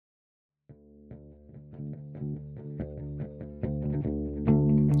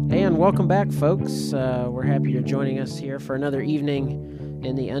And welcome back, folks. We're happy you're joining us here for another evening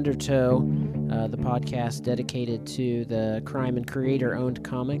in the Undertow, the podcast dedicated to the crime and creator-owned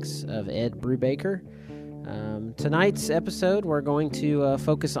comics of Ed Brubaker. Tonight's episode, we're going to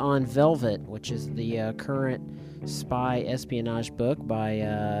focus on Velvet, which is the current spy espionage book by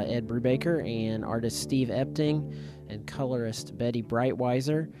Ed Brubaker and artist Steve Epting and colorist Betty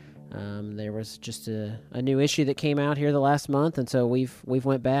Breitweiser. There was just a new issue that came out here the last month, and so we've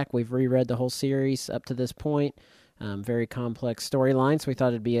went back, we've reread the whole series up to this point. Very complex storyline, so we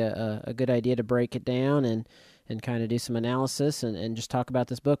thought it'd be a good idea to break it down and kind of do some analysis and just talk about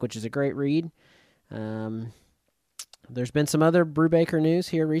this book, which is a great read. There's been some other Brubaker news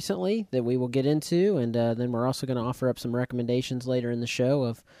here recently that we will get into, and then we're also going to offer up some recommendations later in the show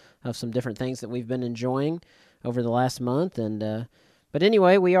of some different things that we've been enjoying over the last month. But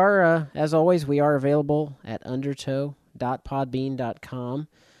anyway, we are, as always, we are available at undertow.podbean.com.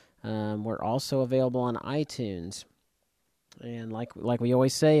 We're also available on iTunes. And like we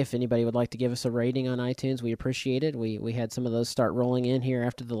always say, if anybody would like to give us a rating on iTunes, we appreciate it. We had some of those start rolling in here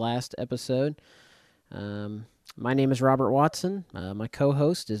after the last episode. My name is Robert Watson. My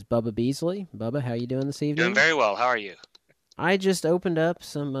co-host is Bubba Beasley. Bubba, how you doing this evening? Doing very well. How are you? I just opened up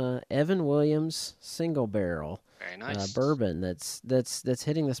some Evan Williams single barrel. Very nice. Bourbon that's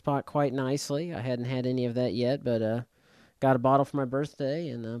hitting the spot quite nicely. I hadn't had any of that yet, but got a bottle for my birthday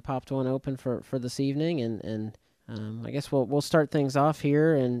and popped one open for this evening. And I guess we'll start things off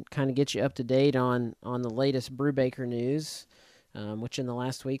here and kind of get you up to date on the latest Brubaker news, which in the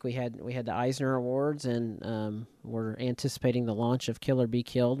last week we had the Eisner Awards, and we're anticipating the launch of Kill or Be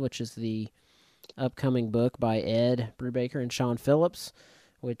Killed, which is the upcoming book by Ed Brubaker and Sean Phillips,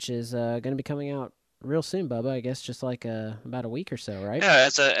 which is going to be coming out real soon, Bubba. I guess just like about a week or so, right? Yeah,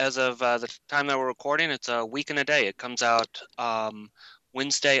 as of the time that we're recording, it's a week and a day. It comes out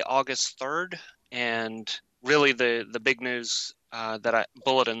Wednesday, August 3rd, and really the big news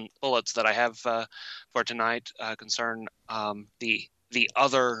bullets that I have for tonight concern the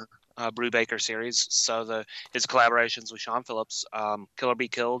other Brubaker series. So his collaborations with Sean Phillips, Kill or Be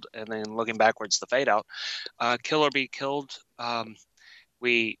Killed, and then looking backwards, The Fade Out. Kill or Be Killed.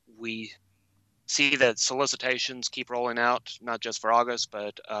 We see that solicitations keep rolling out, not just for August,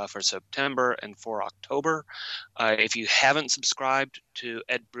 but for September and for October. If you haven't subscribed to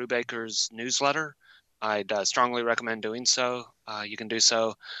Ed Brubaker's newsletter, I'd strongly recommend doing so. You can do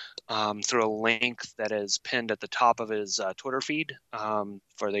so through a link that is pinned at the top of his Twitter feed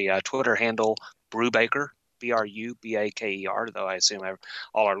for the Twitter handle Brubaker, Brubaker, though I assume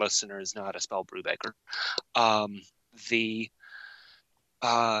all our listeners know how to spell Brubaker.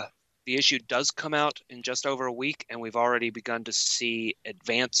 The issue does come out in just over a week, and we've already begun to see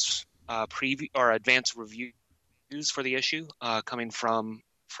advance reviews for the issue coming from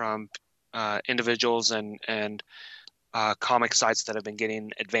individuals and comic sites that have been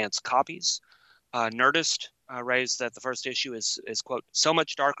getting advanced copies. Nerdist raised that the first issue is quote, so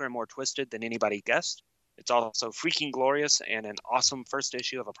much darker and more twisted than anybody guessed. It's also freaking glorious and an awesome first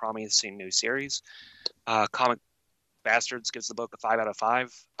issue of a promising new series. Comic Bastards gives the book a 5 out of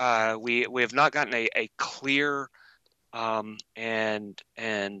 5. We have not gotten a clear and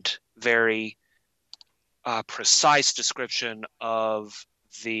very precise description of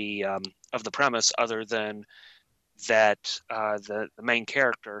the premise, other than that the main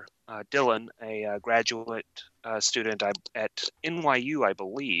character, Dylan, a graduate student at NYU, I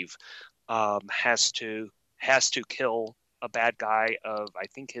believe, has to kill a bad guy of, I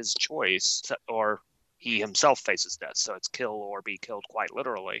think, his choice, or he himself faces death, so it's kill or be killed quite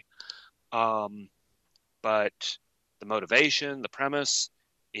literally. But the motivation, the premise,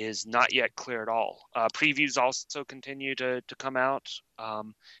 is not yet clear at all. Previews also continue to come out,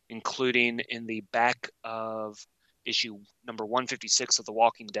 including in the back of issue number 156 of The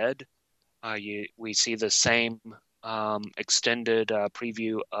Walking Dead. We see the same extended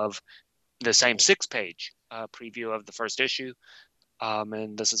preview of the same 6-page preview of the first issue.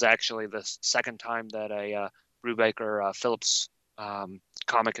 And this is actually the second time that a Brubaker Phillips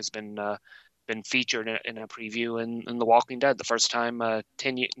comic has been featured in a preview in The Walking Dead. The first time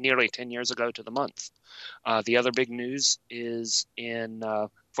nearly 10 years ago to the month. The other big news is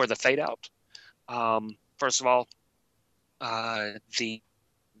for The Fade Out. First of all, toward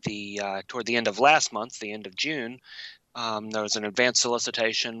the end of last month, the end of June, there was an advanced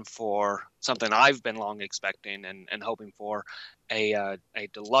solicitation for something I've been long expecting and hoping for, a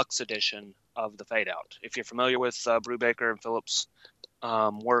deluxe edition of The Fade Out. If you're familiar with Brubaker and Phillips'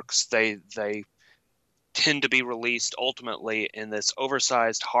 works, they tend to be released ultimately in this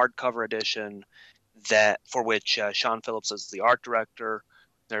oversized hardcover edition for which Sean Phillips is the art director.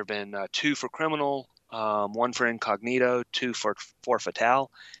 There have been 2 for criminal, 1 for incognito, 2 for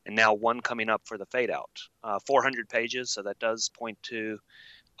fatale, and now 1 coming up for the fade out. 400 pages, so that does point to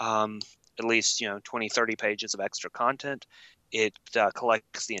at least 20, 30 pages of extra content. It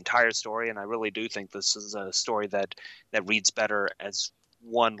collects the entire story, and I really do think this is a story that reads better as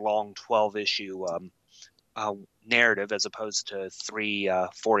one long 12-issue narrative as opposed to 3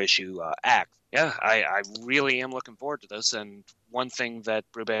 4-issue acts. Yeah, I really am looking forward to this. And one thing that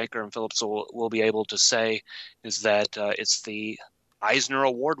Brubaker and Phillips will be able to say is that it's the Eisner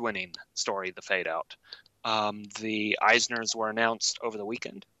Award-winning story, The Fade Out. The Eisners were announced over the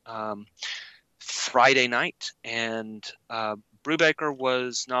weekend, Friday night, and Brubaker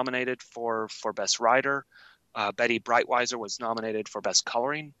was nominated for Best Writer. Betty Breitweiser was nominated for Best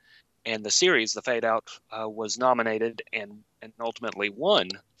Coloring. And the series, The Fade Out, was nominated and ultimately won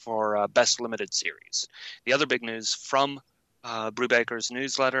for Best Limited Series. The other big news from Brubaker's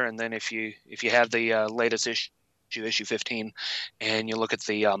newsletter, and then if you have the latest issue 15, and you look at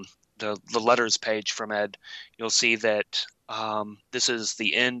the letters page from Ed, you'll see that this is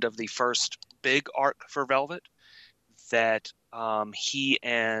the end of the first big arc for Velvet, that he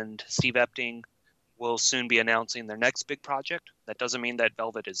and Steve Epting will soon be announcing their next big project. That doesn't mean that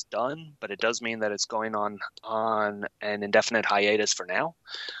Velvet is done, but it does mean that it's going on an indefinite hiatus for now.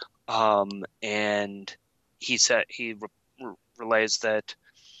 And he said he relays that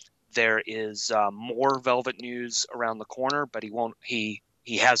there is more Velvet news around the corner, but he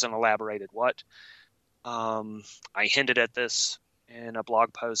hasn't elaborated what. I hinted at this in a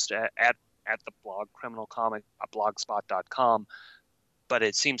blog post at the blog criminalcomic.blogspot.com. But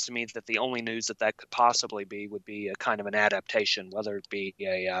it seems to me that the only news that could possibly be would be a kind of an adaptation, whether it be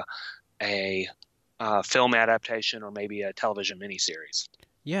a film adaptation or maybe a television miniseries.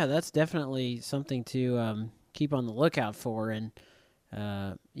 Yeah, that's definitely something to keep on the lookout for. And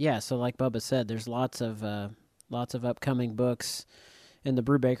so like Bubba said, there's lots of upcoming books in the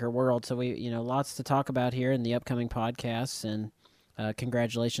Brubaker world. So we lots to talk about here in the upcoming podcasts. And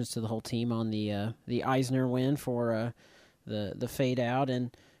congratulations to the whole team on the Eisner win for the Fade Out.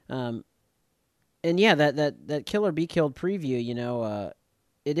 And that Killer Be Killed preview,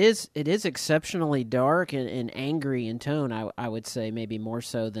 it is exceptionally dark and angry in tone. I would say maybe more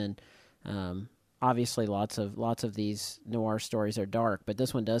so than obviously lots of these noir stories are dark, but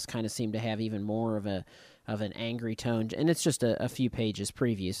this one does kind of seem to have even more of an angry tone, and it's just a few pages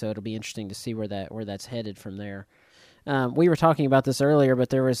preview, so it'll be interesting to see where that's headed from there. We were talking about this earlier, but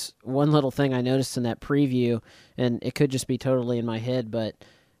there was one little thing I noticed in that preview, and it could just be totally in my head, but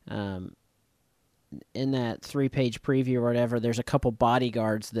in that 3-page preview or whatever, there's a couple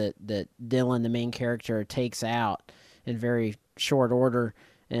bodyguards that Dylan, the main character, takes out in very short order,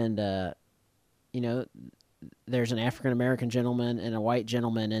 and there's an African-American gentleman and a white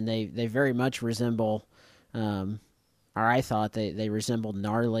gentleman, and they very much resemble, or I thought they resembled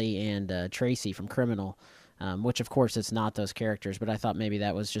Gnarly and Tracy from Criminal. Which of course it's not those characters, but I thought maybe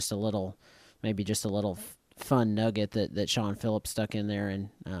that was just a little fun nugget that Sean Phillips stuck in there. And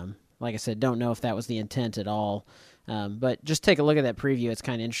like I said, don't know if that was the intent at all. But just take a look at that preview; it's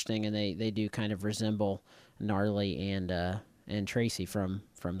kind of interesting, and they do kind of resemble Gnarly and Tracy from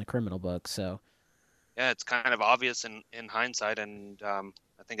the Criminal book. So yeah, it's kind of obvious in hindsight, and I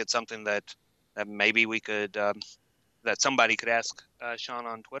think it's something that maybe we could that somebody could ask Sean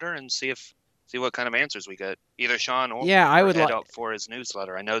on Twitter and see what kind of answers we get, either Sean or I would Ed up for his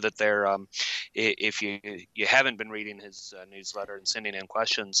newsletter. I know that they're if you haven't been reading his newsletter and sending in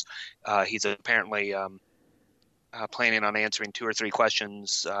questions, he's apparently planning on answering 2 or 3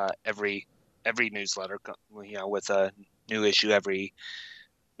 questions every newsletter, with a new issue every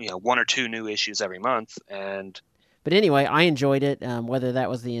 1 or 2 new issues every month. But anyway, I enjoyed it. Whether that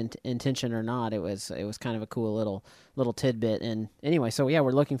was the intention or not, it was kind of a cool little tidbit. And anyway, so yeah,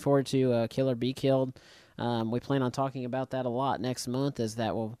 we're looking forward to Killer Be Killed. We plan on talking about that a lot next month, as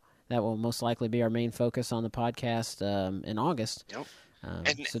that will most likely be our main focus on the podcast in August. Yep.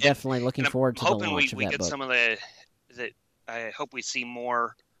 So definitely looking forward to the launch of that book. Some of I hope we see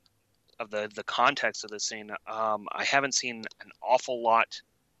more of the context of the scene. I haven't seen an awful lot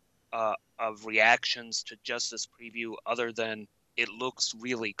of reactions to just this preview, other than it looks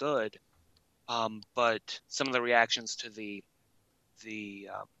really good. But some of the reactions to the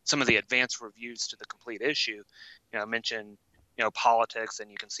some of the advanced reviews to the complete issue, I mentioned politics,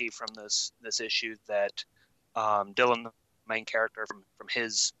 and you can see from this issue that Dylan, the main character, from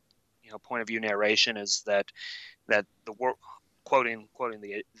his point of view narration, is that the world, quoting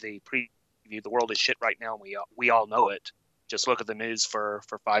the preview, the world is shit right now, and we all know it. Just look at the news for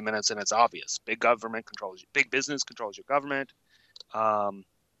 5 minutes and it's obvious. Big business controls your government.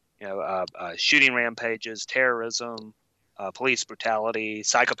 shooting rampages, terrorism, police brutality,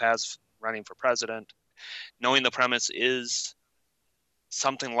 psychopaths running for president. Knowing the premise is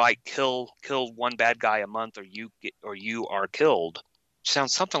something like kill one bad guy a month, or you are killed.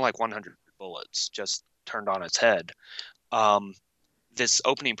 Sounds something like 100 bullets, just turned on its head. This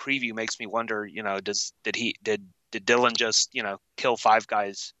opening preview makes me wonder, did Dylan just, kill 5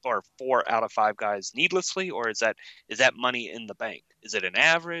 guys or 4 out of 5 guys needlessly, or is that money in the bank? Is it an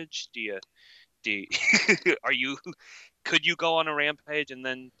average? Could you go on a rampage and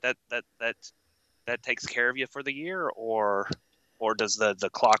then that takes care of you for the year, or does the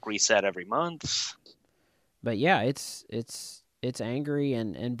clock reset every month? But yeah, it's angry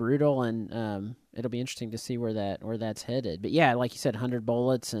and brutal, and it'll be interesting to see where that's headed. But yeah, like you said, 100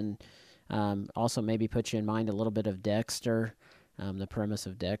 bullets, and also maybe put you in mind a little bit of Dexter, the premise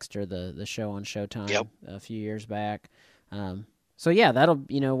of Dexter, the show on Showtime a few years back. So yeah, that'll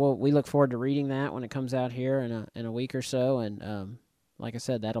we look forward to reading that when it comes out here in a week or so, and like I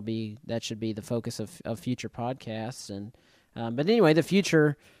said, that should be the focus of future podcasts. And but anyway, the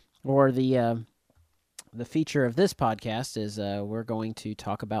future or the feature of this podcast is we're going to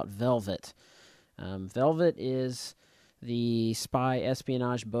talk about Velvet. Velvet is the spy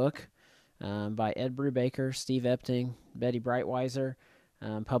espionage book by Ed Brubaker, Steve Epting, Betty Breitweiser,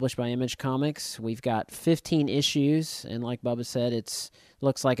 published by Image Comics. We've got 15 issues, and like Bubba said,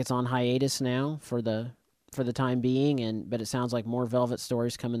 looks like it's on hiatus now for the time being, but it sounds like more Velvet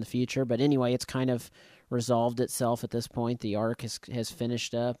stories come in the future. But anyway, it's kind of resolved itself at this point. The arc has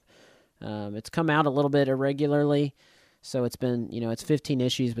finished up. It's come out a little bit irregularly, so it's been, it's 15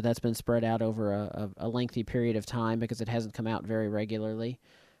 issues, but that's been spread out over a lengthy period of time because it hasn't come out very regularly.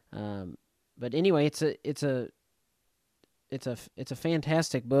 But anyway, it's a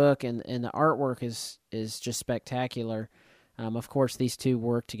fantastic book, and the artwork is just spectacular. Of course, these two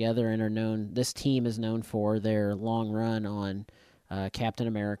work together and are known. This team is known for their long run on Captain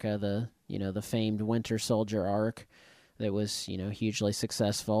America, the famed Winter Soldier arc that was hugely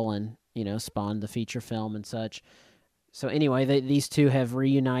successful and spawned the feature film and such. So anyway, these two have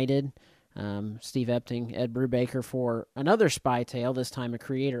reunited. Steve Epting, Ed Brubaker, for another spy tale. This time a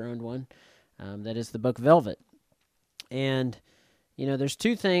creator-owned one. That is the book Velvet. And there's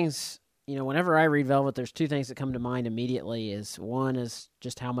two things. Whenever I read Velvet, there's two things that come to mind immediately. One is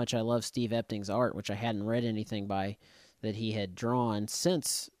just how much I love Steve Epting's art, which I hadn't read anything by that he had drawn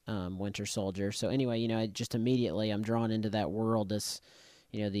since Winter Soldier. So anyway, just immediately I'm drawn into that world.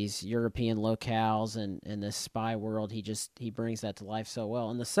 These European locales and this spy world. He brings that to life so well.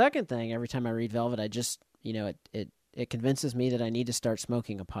 And the second thing, every time I read Velvet, I just it convinces me that I need to start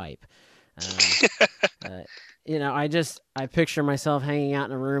smoking a pipe. I picture myself hanging out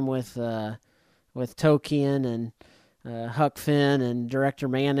in a room with Tolkien and Huck Finn and Director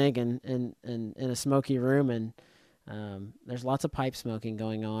Manning and in a smoky room, and there's lots of pipe smoking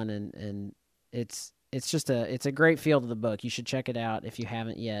going on, and it's a great feel to the book. You should check it out if you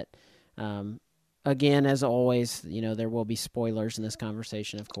haven't yet. Again, as always, there will be spoilers in this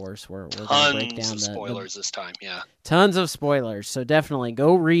conversation, of course. We're going to break down the spoilers this time, yeah. Tons of spoilers. So definitely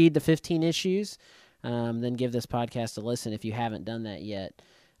go read the 15 issues, then give this podcast a listen if you haven't done that yet.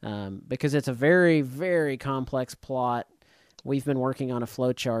 Because it's a very, very complex plot. We've been working on a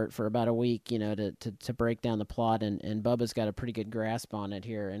flowchart for about a week, to break down the plot, and Bubba's got a pretty good grasp on it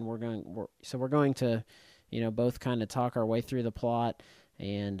here. And we're going to, both kind of talk our way through the plot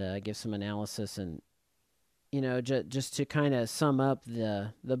and give some analysis, and just to kind of sum up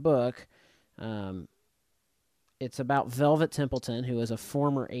the book. It's about Velvet Templeton, who is a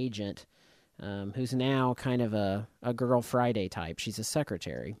former agent, who's now kind of a Girl Friday type. She's a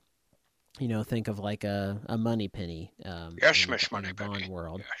secretary. Think of like a Moneypenny. Yes, Miss Moneypenny. Bond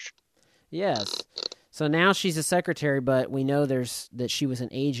world. Yes. So now she's a secretary, but we know that she was an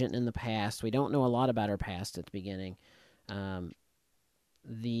agent in the past. We don't know a lot about her past at the beginning.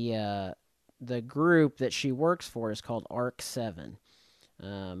 The group that she works for is called Arc 7,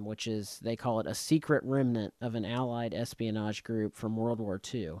 which is, they call it a secret remnant of an Allied espionage group from World War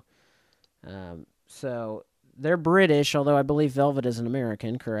II. So they're British, although I believe Velvet is an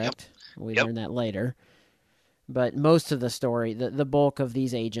American, correct? Yep. We learn that later. But most of the story, the bulk of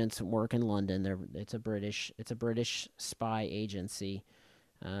these agents work in London. It's a British spy agency.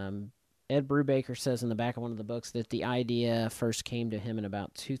 Ed Brubaker says in the back of one of the books that the idea first came to him in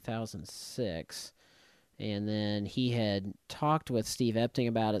about 2006, and then he had talked with Steve Epting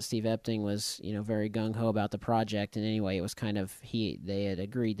about it. Steve Epting was, very gung-ho about the project, and anyway, it was kind of, they had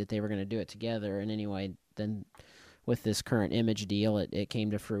agreed that they were going to do it together, and anyway, then with this current Image deal, it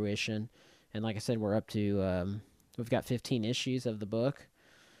came to fruition. And like I said, we're up to, we've got 15 issues of the book,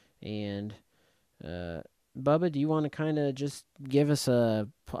 And Bubba, do you want to kind of just give us a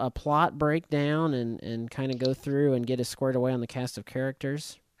plot breakdown and kind of go through and get us squared away on the cast of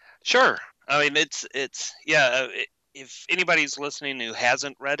characters? Sure. I mean, it's yeah. If anybody's listening who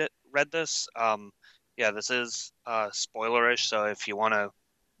hasn't read this, yeah, this is spoilerish. So if you want to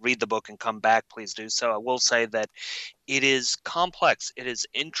read the book and come back, please do so. I will say that it is complex. It is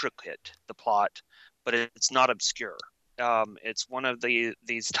intricate, the plot, but it's not obscure. It's one of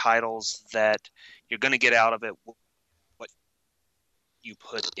these titles that you're going to get out of it what you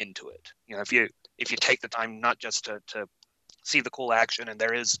put into it. You know, if you take the time not just to see the cool action, and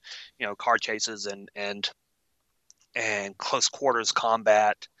there is, car chases and close quarters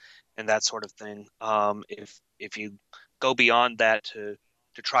combat and that sort of thing. If you go beyond that to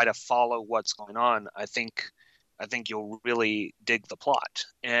try to follow what's going on, I think you'll really dig the plot.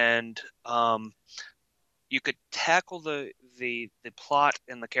 And you could tackle the plot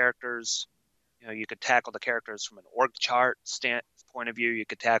and the characters. You could tackle the characters from an org chart point of view. You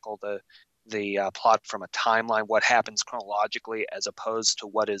could tackle the plot from a timeline, what happens chronologically, as opposed to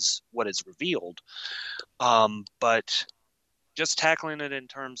what is revealed. But just tackling it in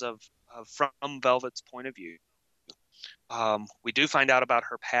terms of from Velvet's point of view, we do find out about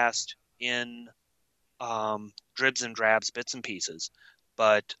her past in dribs and drabs, bits and pieces.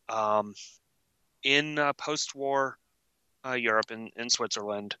 But in post-war Europe, in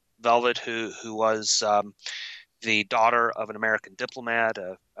Switzerland, Velvet, who was the daughter of an American diplomat,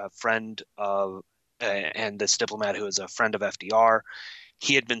 a friend of, and this diplomat who is a friend of FDR,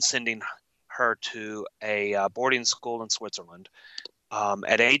 he had been sending her to a boarding school in Switzerland.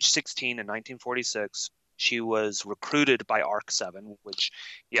 At age 16 in 1946, she was recruited by ARC-7, which,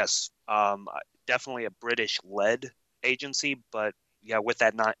 yes, definitely a British-led agency, but yeah, with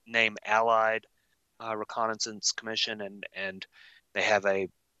that name, Allied Reconnaissance Commission, and they have a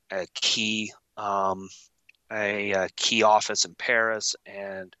key a key office in Paris,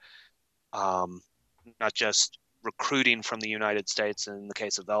 and not just recruiting from the United States. In the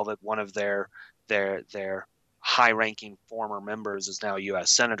case of Velvet, one of their high-ranking former members is now a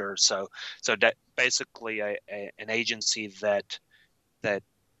U.S. senator. So basically an agency that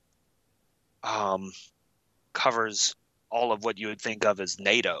covers all of what you would think of as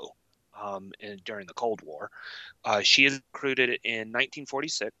NATO during the Cold War. She is recruited in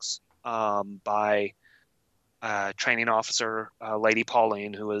 1946 by training officer Lady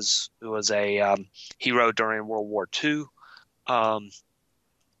Pauline, who was a hero during World War II.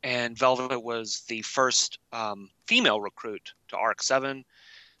 And Velvet was the first female recruit to ARC-7.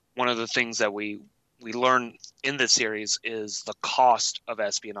 One of the things that we learn in this series is the cost of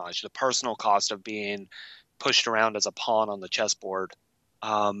espionage, the personal cost of being pushed around as a pawn on the chessboard.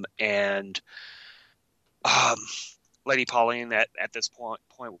 And Lady Pauline at this point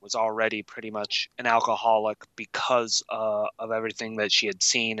was already pretty much an alcoholic because of everything that she had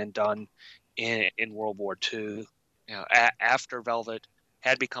seen and done in World War II. After Velvet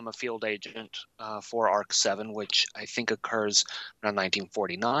had become a field agent for ARC-7, which I think occurs around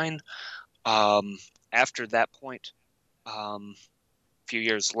 1949. After that point, a few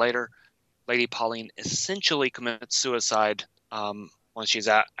years later, Lady Pauline essentially commits suicide when she's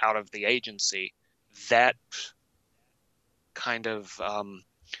out of the agency. That kind of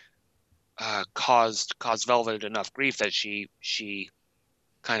caused Velvet enough grief that she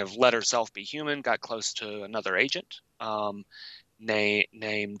kind of let herself be human, got close to another agent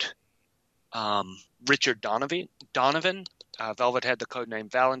named Richard Donovan. Velvet had the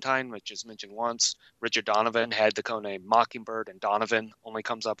codename Valentine, which is mentioned once. Richard Donovan had the codename Mockingbird, and Donovan only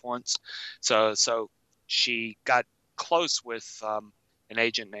comes up once. So she got close with an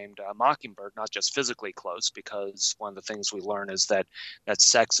agent named Mockingbird, not just physically close, because one of the things we learn is that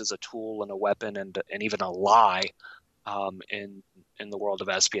sex is a tool and a weapon and even a lie in the world of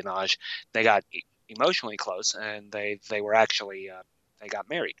espionage. They got emotionally close, and they were actually they got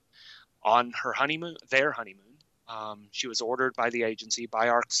married on their honeymoon. She was ordered by the agency, by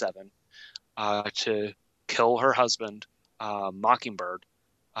ARC-7, to kill her husband, Mockingbird,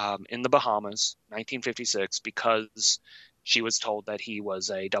 in the Bahamas, 1956, because she was told that he was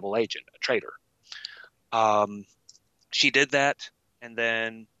a double agent, a traitor. She did that, and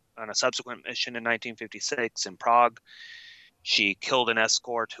then on a subsequent mission in 1956 in Prague, she killed an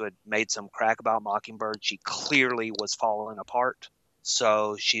escort who had made some crack about Mockingbird. She clearly was falling apart,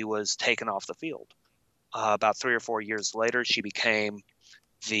 so she was taken off the field. About 3 or 4 years later, she became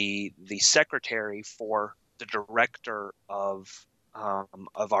the secretary for the director of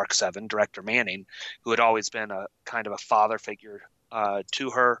ARC-7, Director Manning, who had always been a kind of a father figure to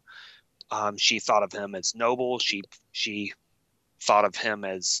her. She thought of him as noble. She thought of him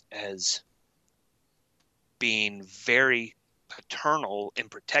as being very paternal in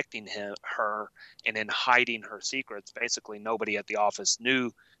protecting her and in hiding her secrets. Basically, nobody at the office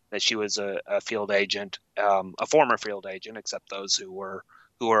knew that she was a field agent, a former field agent, except those who were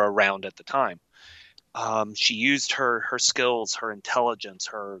around at the time. She used her skills, her intelligence,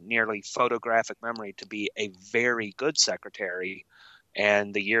 her nearly photographic memory to be a very good secretary,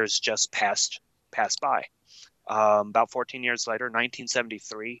 and the years just passed by. About 14 years later,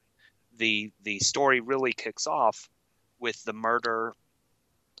 1973, the story really kicks off with the murder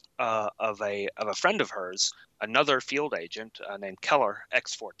of a friend of hers, another field agent named Keller,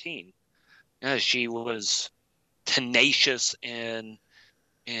 X14. She was tenacious in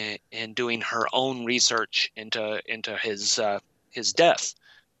doing her own research into his death,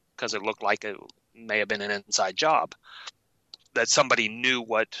 because it looked like it may have been an inside job, that somebody knew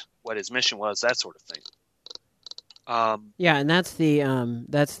what his mission was, that sort of thing. Yeah, and that's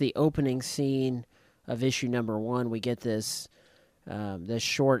the opening scene of issue number 1. We get this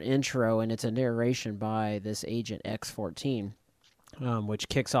short intro, and it's a narration by this agent X14, which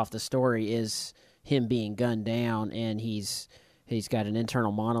kicks off the story. Is him being gunned down, and he's got an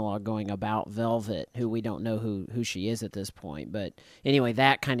internal monologue going about Velvet, who we don't know who she is at this point. But anyway,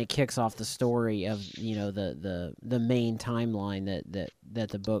 that kind of kicks off the story of, you know, the main timeline that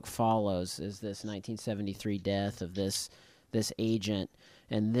the book follows, is this 1973 death of this agent,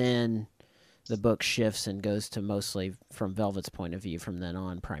 and then the book shifts and goes to mostly from Velvet's point of view from then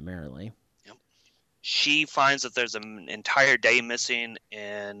on, primarily. Yep. She finds that there's an entire day missing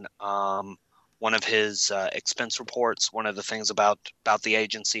in one of his expense reports. One of the things about the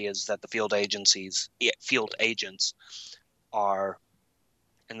agency is that the field agents are,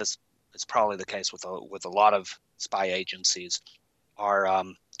 and this is probably the case with a lot of spy agencies, are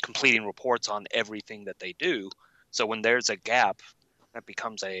completing reports on everything that they do. So when there's a gap, that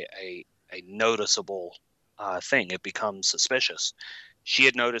becomes a noticeable thing. It becomes suspicious. She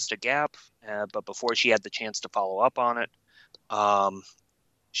had noticed a gap, but before she had the chance to follow up on it,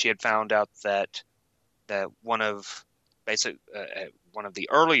 she had found out that one of the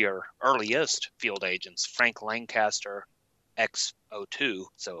earliest field agents, Frank Lancaster, X02,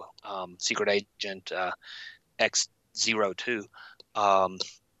 so secret agent X02,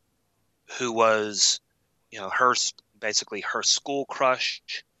 who was, you know, her school crush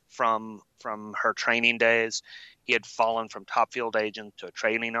from her training days. He had fallen from top field agent to a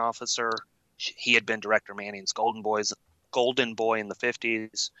training officer. He had been Director Manning's golden boy in the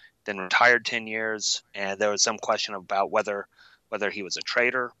 50s, then retired 10 years, and there was some question about whether he was a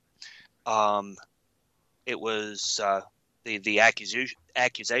traitor. It was the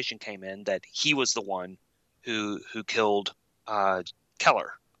accusation came in that he was the one who killed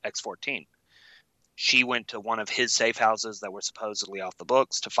Keller, X14. She went to one of his safe houses that were supposedly off the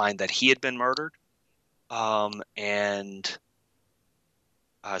books to find that he had been murdered. And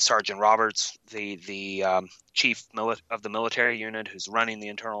Sergeant Roberts, the chief of the military unit who's running the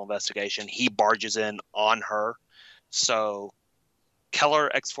internal investigation, he barges in on her. So Keller,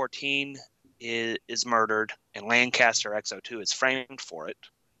 X14, is murdered, and Lancaster, X02, is framed for it.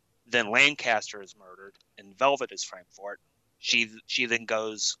 Then Lancaster is murdered, and Velvet is framed for it. She then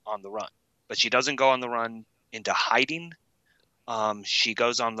goes on the run. But she doesn't go on the run into hiding. She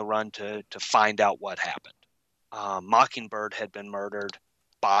goes on the run to find out what happened. Mockingbird had been murdered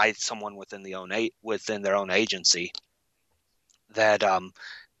by someone within their own agency. That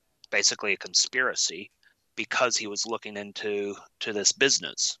basically a conspiracy, because he was looking into this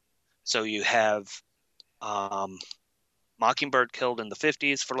business. So you have Mockingbird killed in the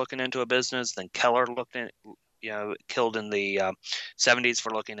 50s for looking into a business. Then Keller killed in the 70s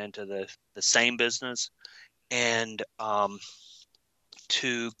for looking into the same business. And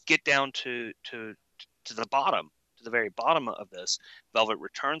to get down to the bottom, to the very bottom of this, Velvet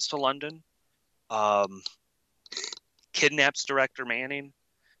returns to London, kidnaps Director Manning,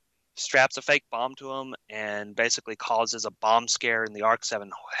 straps a fake bomb to him, and basically causes a bomb scare in the ARC-7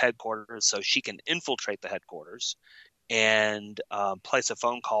 headquarters so she can infiltrate the headquarters and place a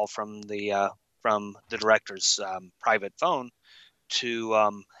phone call from the director's private phone to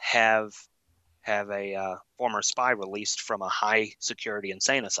have a former spy released from a high security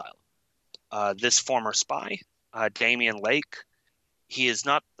insane asylum. This former spy, Damian Lake, he is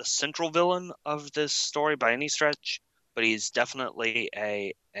not the central villain of this story by any stretch, but he's definitely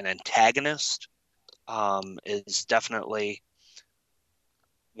an antagonist. Is definitely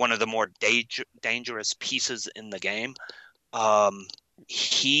one of the more dangerous pieces in the game.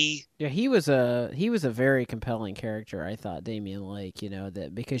 He was a very compelling character, I thought, Damian Lake. You know,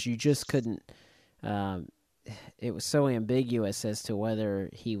 that because you just couldn't it was so ambiguous as to whether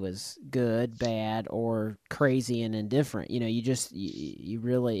he was good, bad, or crazy and indifferent. You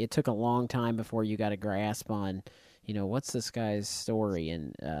really, it took a long time before you got a grasp on, what's this guy's story.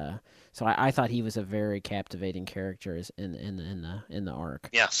 And so I thought he was a very captivating character in the arc.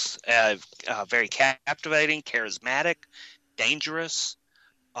 Yes, very captivating, charismatic, dangerous,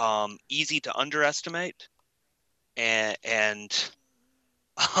 easy to underestimate, and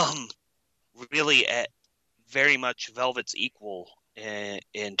um, really very much Velvet's equal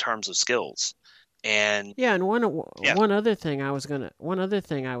in terms of skills. And Yeah, and yeah, one other thing I was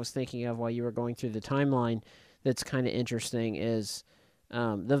thinking of while you were going through the timeline that's kind of interesting is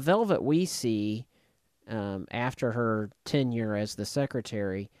the Velvet we see after her tenure as the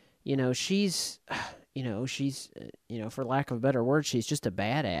secretary. She's for lack of a better word, she's just a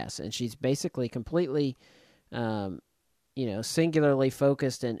badass, and she's basically completely um, singularly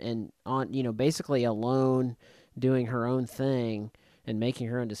focused and on, basically alone doing her own thing and making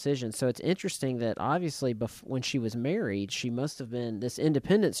her own decisions. So it's interesting that obviously when she was married, she must have been, this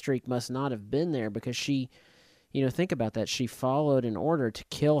independent streak must not have been there, because she, think about that. She followed an order to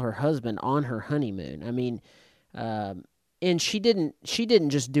kill her husband on her honeymoon. I mean, and she didn't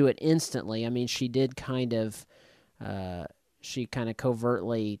just do it instantly. I mean, uh, she kind of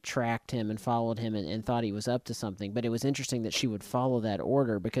covertly tracked him and followed him and thought he was up to something. But it was interesting that she would follow that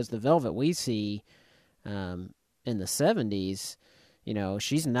order, because the Velvet we see in the 70s,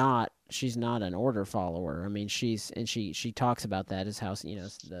 she's not an order follower. I mean, she talks about that as how,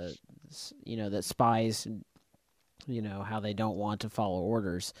 that spies, how they don't want to follow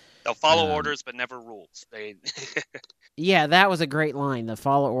orders. they'll follow Um, orders but never rules. They Yeah, that was a great line. The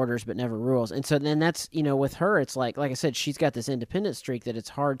follow orders but never rules. And so then that's, with her, it's like I said, she's got this independent streak that it's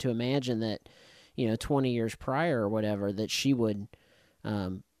hard to imagine that, 20 years prior or whatever, that she would,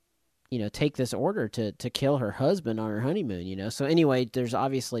 um, take this order to kill her husband on her honeymoon. So anyway, there's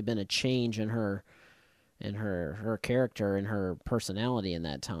obviously been a change in her character and her personality in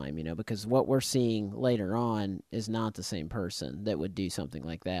that time, because what we're seeing later on is not the same person that would do something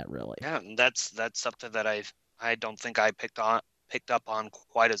like that, really. Yeah, and that's something that I don't think I picked up on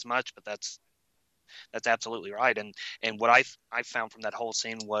quite as much, but that's absolutely right. And what I found from that whole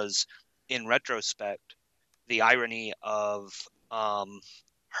scene was, in retrospect, the irony of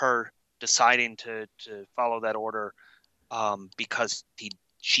her deciding to follow that order, because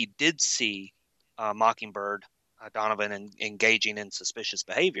she did see Mockingbird, Donovan, engaging in suspicious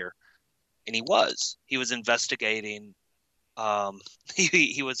behavior, and he was investigating.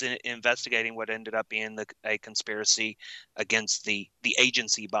 He was investigating what ended up being a conspiracy against the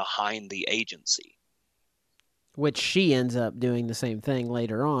agency behind the agency. Which she ends up doing the same thing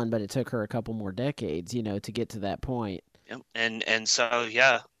later on, but it took her a couple more decades, to get to that point. Yeah. And so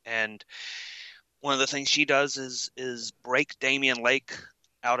yeah, and one of the things she does is break Damian Lake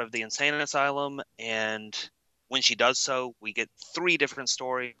out of the insane asylum, and when she does so, we get three different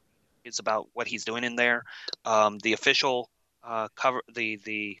stories about what he's doing in there. The official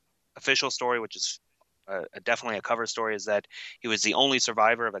the official story, which is definitely a cover story, is that he was the only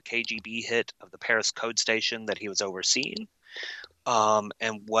survivor of a KGB hit of the Paris code station that he was overseeing. And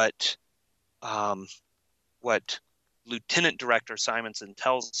um, what Lieutenant Director Simonson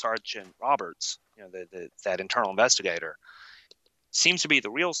tells Sergeant Roberts, that internal investigator, seems to be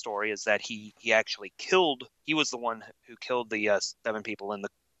the real story, is that he actually killed. He was the one who killed the 7 people in the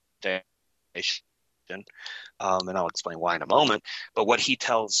station. And I'll explain why in a moment. But what he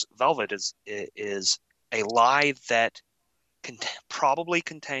tells Velvet is a lie that probably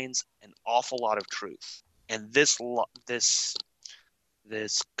contains an awful lot of truth. And this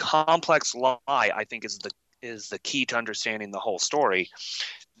complex lie, I think, is the key to understanding the whole story.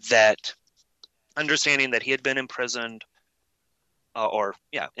 That understanding that he had been imprisoned,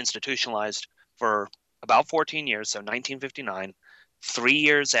 institutionalized for about 14 years, so 1959, 3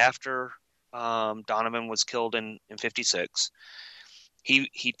 years after Donovan was killed in 56.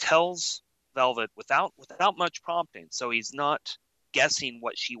 He tells Velvet without much prompting, so he's not guessing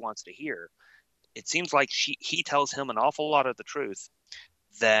what she wants to hear. It seems like he tells him an awful lot of the truth,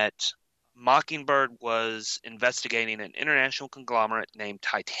 that Mockingbird was investigating an international conglomerate named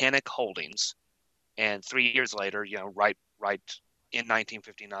Titanic Holdings, and 3 years later, right in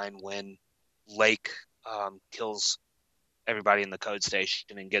 1959, when Lake kills everybody in the code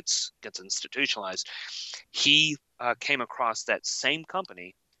station and gets institutionalized, he came across that same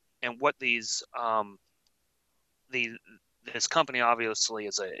company, and what this company obviously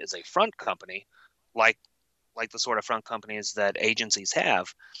is a front company, like the sort of front companies that agencies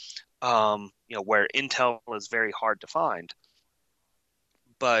have, where intel is very hard to find.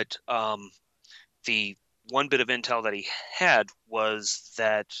 But the one bit of intel that he had was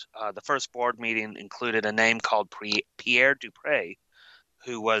that the first board meeting included a name called Pierre Dupré,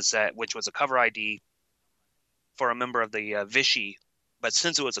 which was a cover ID for a member of the Vichy. But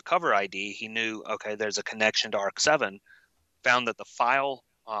since it was a cover ID, he knew, okay, there's a connection to ARC-7, found that the file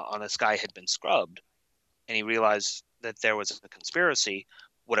on this guy had been scrubbed, and he realized that there was a conspiracy.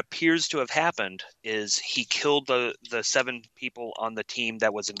 What appears to have happened is he killed the 7 people on the team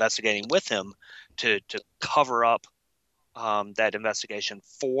that was investigating with him to cover up that investigation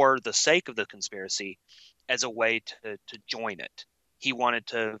for the sake of the conspiracy as a way to join it. He wanted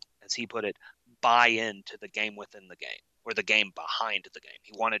to, as he put it, buy into the game within the game, or the game behind the game.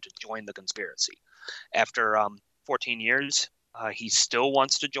 He wanted to join the conspiracy. After 14 years, he still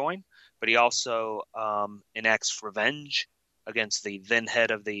wants to join, but he also enacts revenge against the then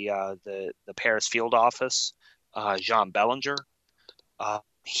head of the Paris field office, Jean Bellinger.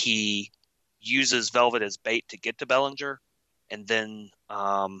 He uses Velvet as bait to get to Bellinger, and then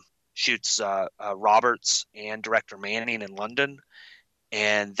shoots Roberts and director Manning in London.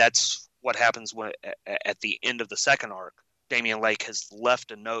 And that's what happens at the end of the second arc. Damian Lake has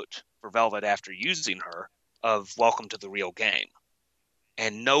left a note for Velvet after using her of welcome to the real game.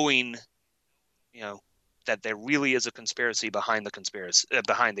 And knowing, that there really is a conspiracy behind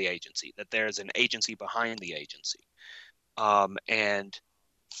the agency, that there's an agency behind the agency. And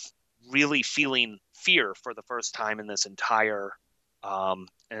really feeling fear for the first time in this entire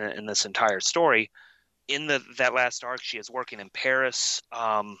story. In that last arc, she is working in Paris,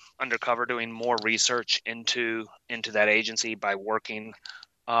 undercover, doing more research into that agency by working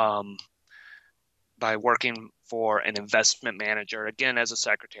for an investment manager, again as a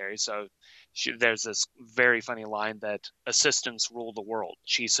secretary. So there's this very funny line that assistants rule the world.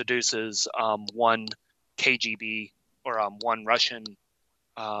 She seduces one KGB or one Russian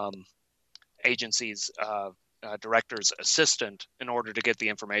agency's director's assistant in order to get the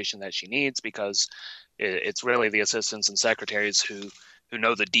information that she needs, because it's really the assistants and secretaries who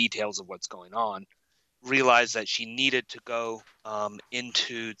know the details of what's going on. Realized that she needed to go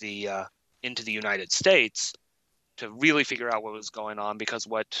into the United States to really figure out what was going on, because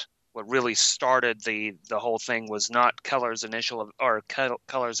what really started the whole thing was not Keller's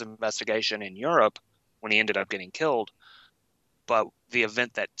Keller's investigation in Europe when he ended up getting killed, but the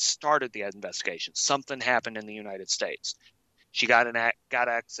event that started the investigation. Something happened in the United States. She got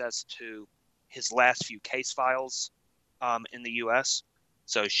access to his last few case files in the U.S.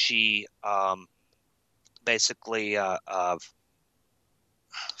 So she basically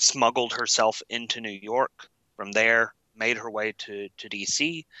smuggled herself into New York. From there, made her way to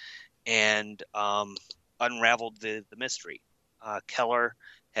D.C. and unraveled the mystery. Keller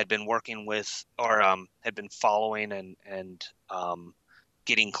had been working with, or had been following and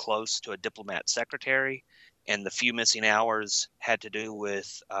getting close to a diplomat secretary, and the few missing hours had to do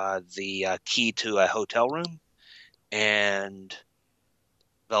with the key to a hotel room. And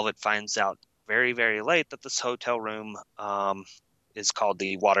Velvet finds out very, very late that this hotel room is called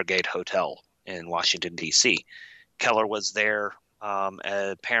the Watergate Hotel in Washington, D.C. Keller was there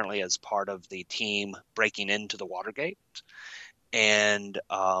apparently as part of the team breaking into the Watergate. And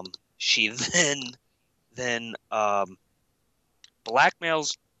she then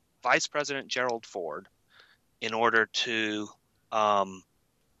blackmails Vice President Gerald Ford in order to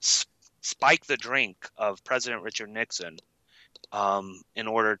spike the drink of President Richard Nixon, in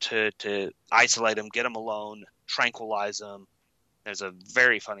order to isolate him, get him alone, tranquilize him. There's a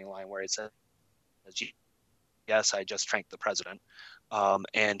very funny line where it says, yes, I just drank the president,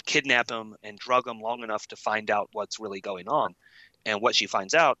 and kidnap him and drug him long enough to find out what's really going on. And what she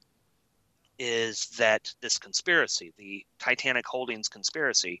finds out is that this conspiracy, the Titanic Holdings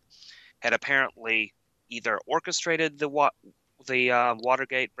conspiracy, had apparently either orchestrated the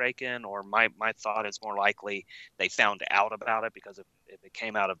Watergate break-in, or my thought is more likely they found out about it, because if it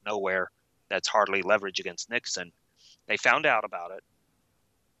came out of nowhere, that's hardly leverage against Nixon. They found out about it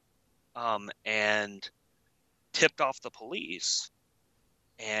and tipped off the police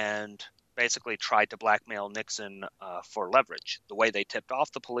and basically tried to blackmail Nixon for leverage. The way they tipped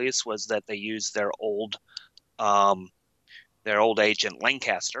off the police was that they used their old agent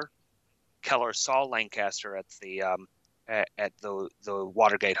Lancaster. Keller saw Lancaster at the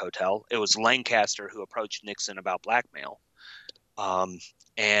Watergate Hotel. It was Lancaster who approached Nixon about blackmail,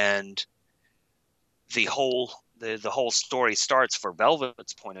 and the whole story starts for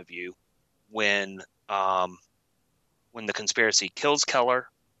Velvet's point of view when the conspiracy kills Keller,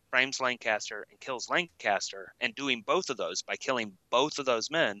 frames Lancaster, and kills Lancaster. And doing both of those, by killing both of those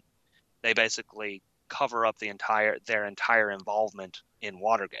men, they basically cover up their entire involvement in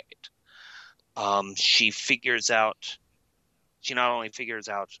Watergate. She figures out. She not only figures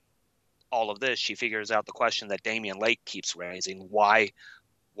out all of this, she figures out the question that Damian Lake keeps raising: why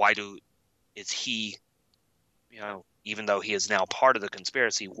do is he, even though he is now part of the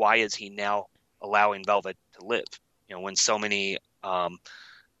conspiracy, why is he now allowing Velvet to live? When so many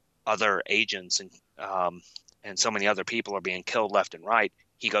other agents and so many other people are being killed left and right,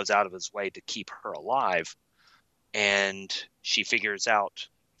 he goes out of his way to keep her alive. And she figures out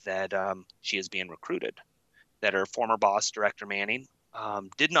that she is being recruited, that her former boss, Director Manning,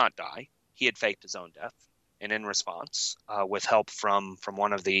 did not die. He had faked his own death. And in response, with help from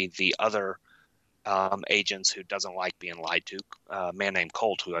one of the other agents who doesn't like being lied to, a man named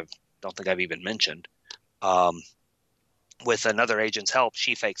Colt, who I don't think I've even mentioned, with another agent's help,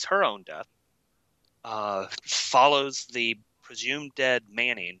 she fakes her own death, follows the presumed dead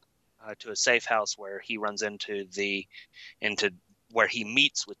Manning to a safe house where he runs into where he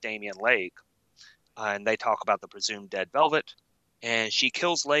meets with Damian Lake, and they talk about the presumed dead Velvet. And she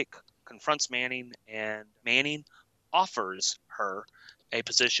kills Lake, confronts Manning, and Manning offers her a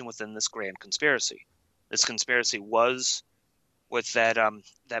position within this grand conspiracy. This conspiracy was with that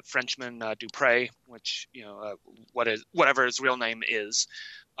Frenchman Dupre, which whatever his real name is,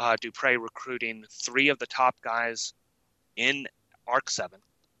 Dupre recruiting 3 of the top guys in Arc 7,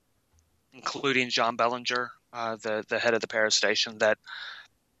 including Jean Bellinger, the head of the Paris station that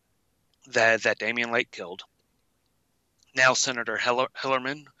Damian Lake killed. Now Senator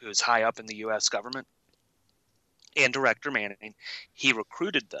Hillerman, who's high up in the U.S. government, and Director Manning, he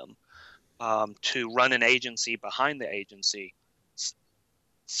recruited them to run an agency behind the agency,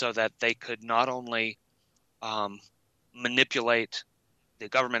 so that they could not only manipulate the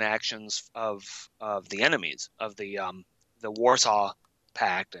government actions of the enemies of the Warsaw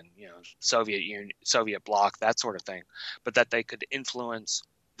Pact and Soviet Union, Soviet bloc, that sort of thing, but that they could influence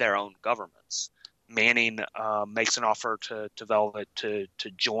their own governments. Manning makes an offer to Velvet to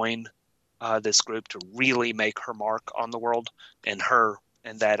join this group, to really make her mark on the world, and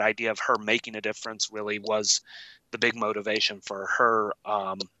that idea of her making a difference really was the big motivation for her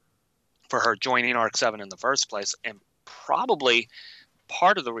joining Arc 7 in the first place, and probably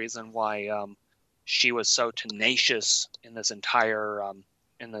part of the reason why she was so tenacious in this entire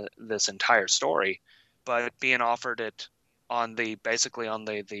story. But being offered it basically on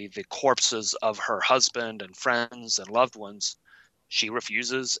the corpses of her husband and friends and loved ones, she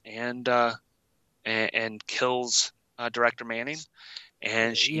refuses and kills Director Manning.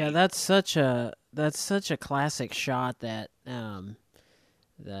 And that's such a classic shot that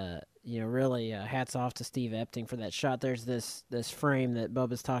really hats off to Steve Epting for that shot. There's this frame that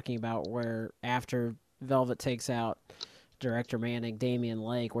Bubba's talking about where after Velvet takes out Director Manning, Damian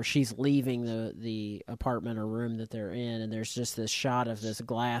Lake, where she's leaving the apartment or room that they're in, and there's just this shot of this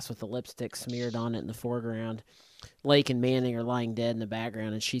glass with the lipstick smeared on it in the foreground. Lake and Manning are lying dead in the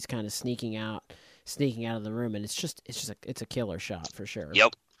background, and she's kind of sneaking out of the room, and it's a killer shot for sure.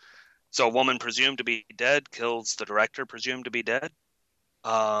 Yep. So a woman presumed to be dead kills the director presumed to be dead,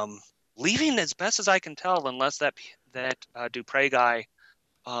 leaving, as best as I can tell, unless that Dupre guy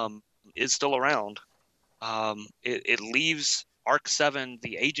is still around, it leaves Arc 7,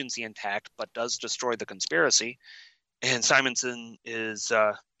 the agency, intact, but does destroy the conspiracy. And Simonson is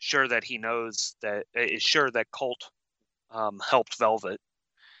sure that Colt helped Velvet.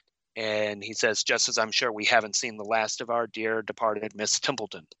 And he says, just as I'm sure we haven't seen the last of our dear departed Miss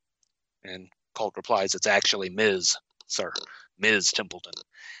Templeton. And Colt replies, it's actually Ms. Sir, Ms. Templeton.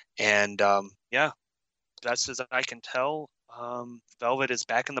 And best as I can tell, Velvet is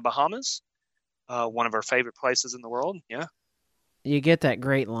back in the Bahamas, one of her favorite places in the world. Yeah. You get that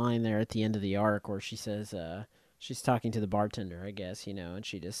great line there at the end of the arc where she says, she's talking to the bartender, I guess, and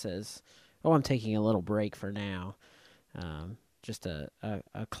she just says, oh, I'm taking a little break for now. Just a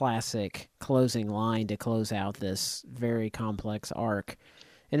classic closing line to close out this very complex arc.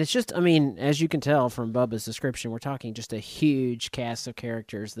 And it's just, as you can tell from Bubba's description, we're talking just a huge cast of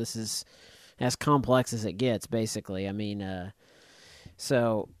characters. This is as complex as it gets, basically. I mentioned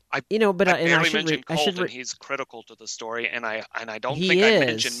Colt, and he's critical to the story, and I don't think I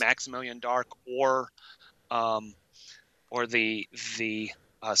mentioned Maximilian Dark or the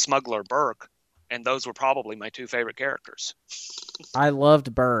smuggler Burke, and those were probably my 2 favorite characters. I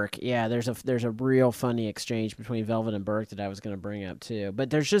loved Burke. Yeah, there's a real funny exchange between Velvet and Burke that I was going to bring up too. But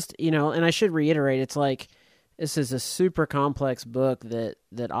there's just, and I should reiterate, it's like this is a super complex book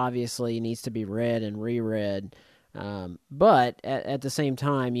that obviously needs to be read and reread. But at the same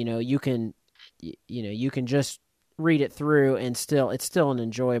time, you can just read it through and it's still an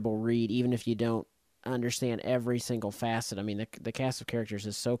enjoyable read, even if you don't understand every single facet. I mean, the cast of characters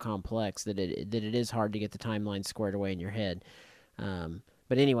is so complex that it is hard to get the timeline squared away in your head.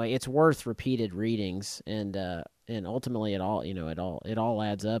 But anyway, it's worth repeated readings, and ultimately it all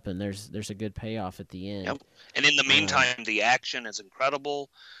adds up, and there's a good payoff at the Yep. end. And in the meantime, the action is incredible.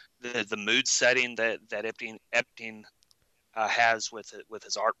 The mood setting that Epting has with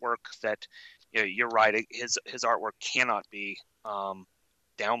his artwork, that you're right, his artwork cannot be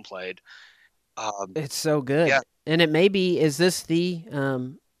downplayed. It's so good, Yeah. and it may be. Is this the?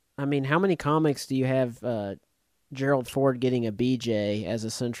 I mean, how many comics do you have? Gerald Ford getting a BJ as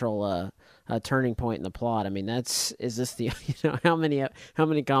a central turning point in the plot. I mean, is this the how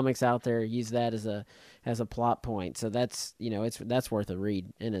many comics out there use that as a plot point? So that's worth a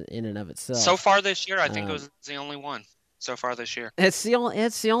read in and of itself. So far this year, I think it was the only one. So far this year, it's the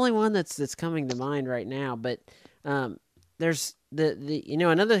only one that's coming to mind right now. But there's the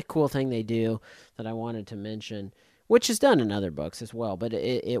another cool thing they do that I wanted to mention, which is done in other books as well, but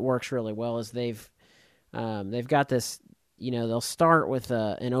it works really well, is they've got this, they'll start with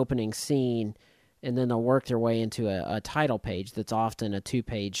an opening scene, and then they'll work their way into a title page that's often a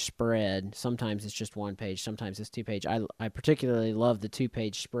 2-page spread. Sometimes it's just 1 page, sometimes it's 2-page. I particularly love the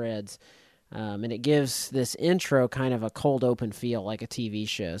 2-page spreads, and it gives this intro kind of a cold open feel, like a TV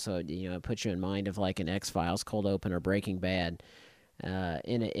show. So, it puts you in mind of like an X-Files cold open or Breaking Bad.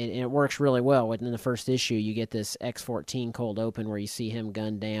 And it works really well. Within the first issue, you get this X-14 cold open where you see him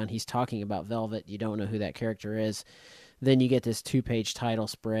gunned down. He's talking about Velvet. You don't know who that character is. Then you get this 2-page title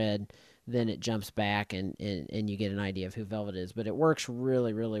spread. Then it jumps back, and you get an idea of who Velvet is. But it works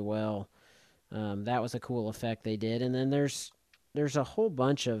really, really well. That was a cool effect they did. And then there's a whole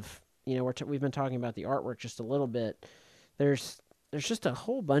bunch of, we've been talking about the artwork just a little bit. There's just a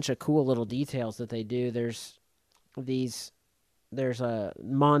whole bunch of cool little details that they do. There's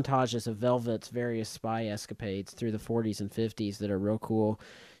montages of Velvet's various spy escapades through the 40s and 50s that are real cool.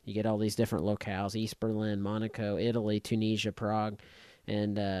 You get all these different locales: East Berlin, Monaco, Italy, Tunisia, Prague.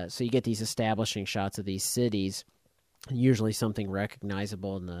 And so you get these establishing shots of these cities, usually something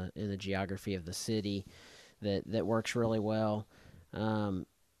recognizable in the geography of the city that works really well.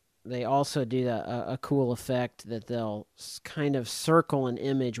 They also do a cool effect that they'll kind of circle an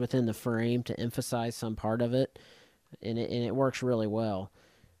image within the frame to emphasize some part of it. And it works really well.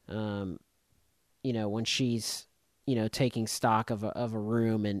 When she's, taking stock of a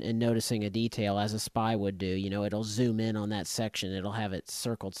room and noticing a detail as a spy would do, it'll zoom in on that section. It'll have it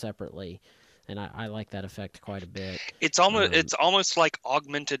circled separately. And I like that effect quite a bit. It's almost like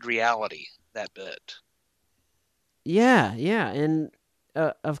augmented reality, that bit. Yeah. And,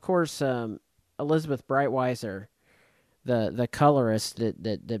 of course, Elizabeth Breitweiser, the colorist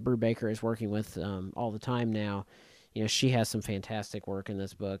that Brubaker is working with all the time now, she has some fantastic work in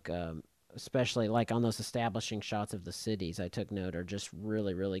this book, especially like on those establishing shots of the cities. I took note are just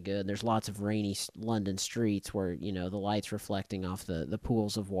really, really good. There's lots of rainy London streets where the lights reflecting off the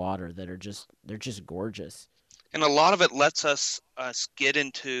pools of water they're just gorgeous. And a lot of it lets us get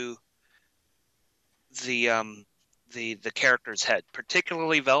into the character's head,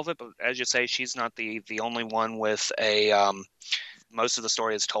 particularly Velvet. But as you say, she's not the only one with a. Most of the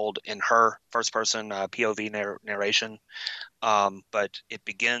story is told in her first-person POV narration, but it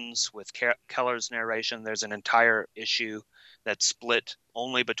begins with Keller's narration. There's an entire issue that's split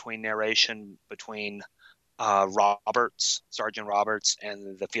only between narration between Sergeant Roberts,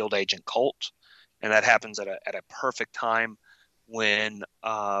 and the field agent Colt, and that happens at a perfect time when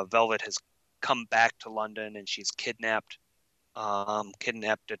Velvet has come back to London and she's kidnapped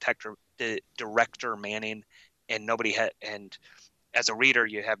Director Manning, and and as a reader,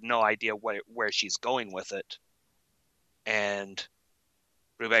 you have no idea where she's going with it. And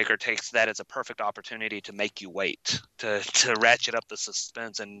Brubaker takes that as a perfect opportunity to make you wait, to ratchet up the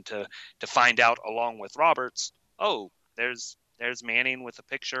suspense, and to find out along with Roberts, there's Manning with a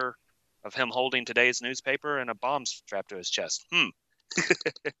picture of him holding today's newspaper and a bomb strapped to his chest.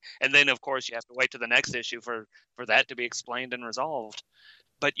 And then, of course, you have to wait to the next issue for that to be explained and resolved.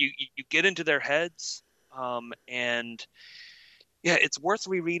 But you get into their heads, and yeah, it's worth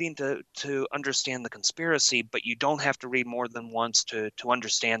rereading to understand the conspiracy, but you don't have to read more than once to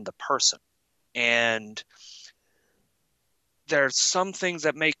understand the person. And there's some things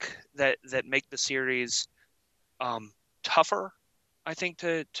that make the series tougher, I think,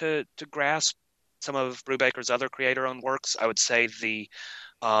 to grasp. Some of Brubaker's other creator-owned works, I would say the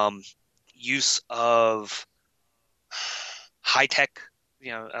use of high-tech,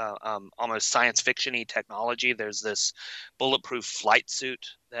 almost science fiction-y technology. There's this bulletproof flight suit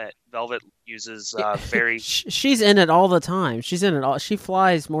that Velvet uses. She's in it all the time. She's in it all. She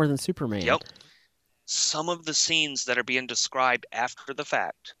flies more than Superman. Yep. some of the scenes that are being described after the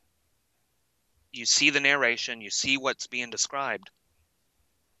fact, you see the narration, you see what's being described.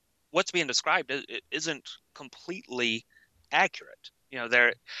 What's being described isn't completely accurate.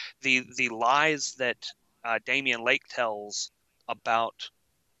 The lies that Damian Lake tells about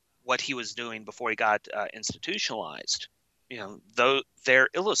what he was doing before he got institutionalized, though they're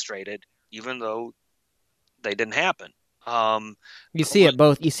illustrated, even though they didn't happen. You see it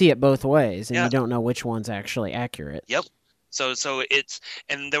both. You see it both ways, and Yeah. you don't know which one's actually accurate. Yep. So it's,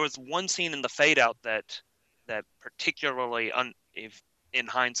 and there was one scene in the fade out that particularly, if in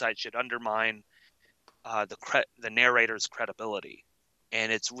hindsight, should undermine the narrator's credibility,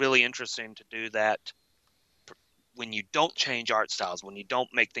 and it's really interesting to do that when you don't change art styles, when you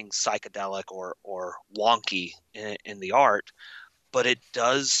don't make things psychedelic or wonky in the art, but it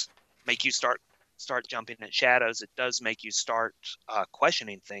does make you start jumping at shadows. It does make you start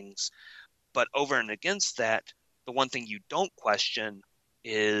questioning things. But over and against that, the one thing you don't question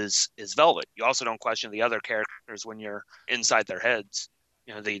is Velvet. You also don't question the other characters when you're inside their heads.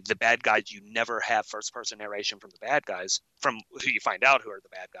 The bad guys, you never have first person narration from the bad guys, from who you find out who are the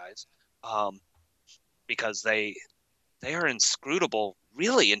bad guys, because they are inscrutable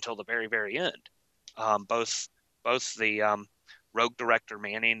really until the very, very end. Both the rogue director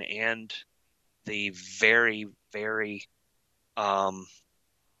Manning and the very, very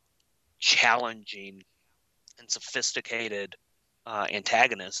challenging and sophisticated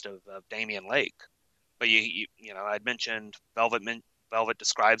antagonist of Damian Lake. But I'd mentioned Velvet. Velvet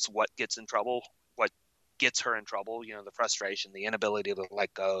describes what gets her in trouble. The frustration, the inability to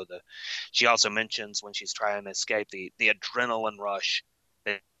let go. She also mentions when she's trying to escape the adrenaline rush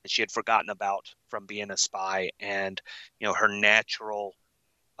that she had forgotten about from being a spy, and her natural,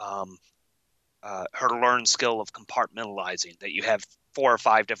 her learned skill of compartmentalizing, that you have 4 or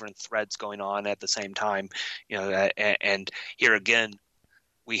 5 different threads going on at the same time. And here again,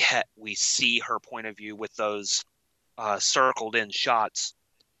 we see her point of view with those circled in shots.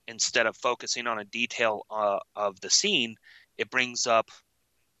 Instead of focusing on a detail of the scene, it brings up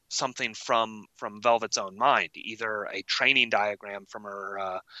something from Velvet's own mind, either a training diagram from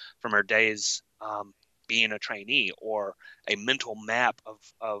her days being a trainee, or a mental map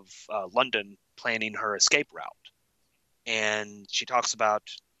of London planning her escape route. And she talks about,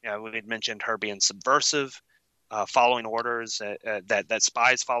 we had mentioned her being subversive, following orders, that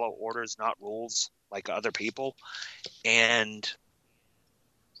spies follow orders, not rules, like other people. And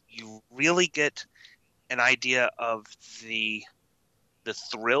you really get an idea of the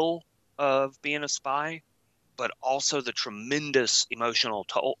thrill of being a spy, but also the tremendous emotional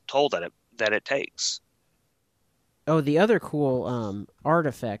toll that it takes. Oh, the other cool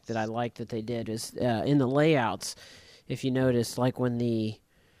artifact that I like that they did is in the layouts. If you notice, like when the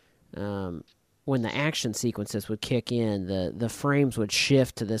action sequences would kick in, the frames would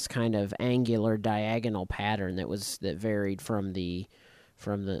shift to this kind of angular diagonal pattern that varied from the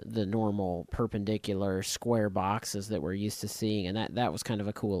normal perpendicular square boxes that we're used to seeing, and that was kind of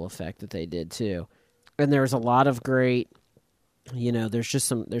a cool effect that they did too. And there's a lot of great, there's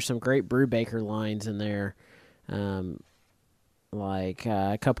some great Brubaker lines in there, like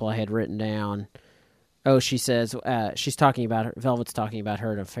a couple I had written down. Oh, she says she's talking about Velvet's talking about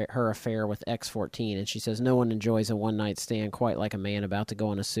her affair with X-14, and she says no one enjoys a one-night stand quite like a man about to go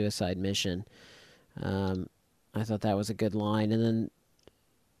on a suicide mission. I thought that was a good line, and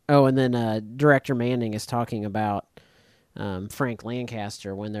then Director Manning is talking about Frank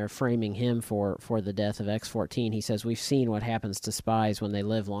Lancaster when they're framing him for the death of X-14. He says, "We've seen what happens to spies when they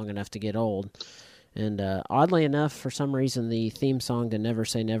live long enough to get old." And oddly enough, for some reason, the theme song to "Never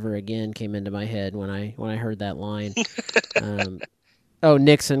Say Never Again" came into my head when I heard that line.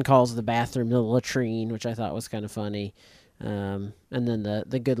 Nixon calls the bathroom the latrine, which I thought was kind of funny. And then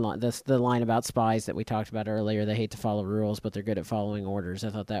the good line, the line about spies that we talked about earlier. They hate to follow rules, but they're good at following orders.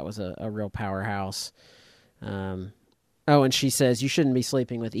 I thought that was a real powerhouse. And she says, "You shouldn't be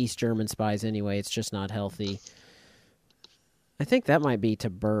sleeping with East German spies anyway. It's just not healthy." I think that might be to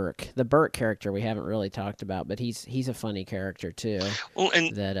Burke. The Burke character we haven't really talked about, but he's a funny character too. Well,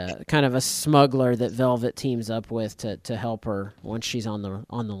 and that kind of a smuggler that Velvet teams up with to help her once she's on the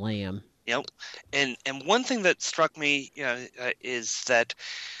lam. Yep. And one thing that struck me, is that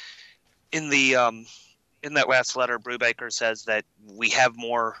in that last letter, Brubaker says that we have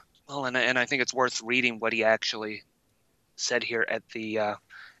more. Well, and I think it's worth reading what he actually said here at the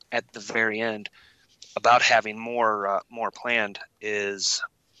very end about having more planned. Is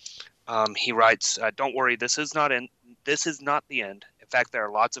he writes, "Don't worry, this is not the end. In fact, there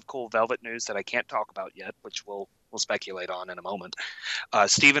are lots of cool Velvet news that I can't talk about yet, which we'll we'll speculate on in a moment.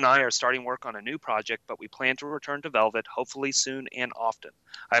 Steve and I are starting work on a new project, but we plan to return to Velvet hopefully soon and often.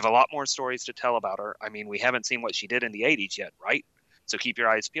 I have a lot more stories to tell about her. I mean, we haven't seen what she did in the 80s yet, right? So keep your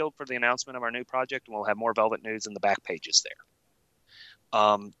eyes peeled for the announcement of our new project, and we'll have more Velvet news in the back pages there.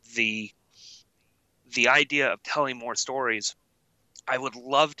 The idea of telling more stories, I would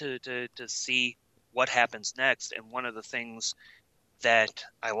love to see what happens next. And one of the things that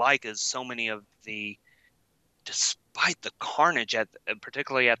I like is so many of despite the carnage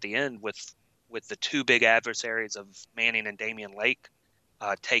particularly at the end with the two big adversaries of Manning and Damian Lake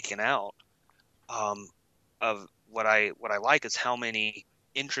taken out, of what I like is how many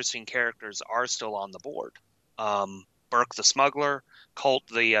interesting characters are still on the board. Burke the smuggler, Colt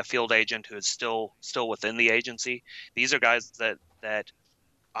the field agent who is still within the agency. These are guys that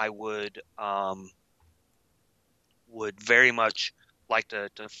I would very much like to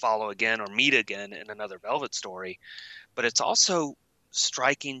follow again or meet again in another Velvet story. But it's also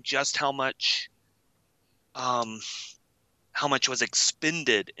striking just how much was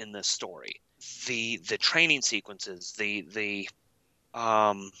expended in this story. The training sequences, the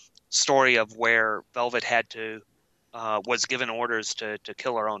story of where Velvet had to was given orders to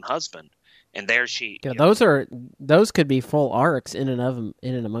kill her own husband, and there she. Yeah, those could be full arcs in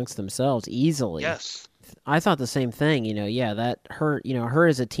and amongst themselves easily. Yes, I thought the same thing. That her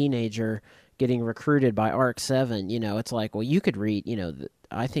as a teenager getting recruited by Arc 7. It's like, well, you could read.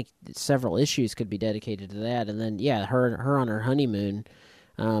 I think several issues could be dedicated to that, and then her on her honeymoon,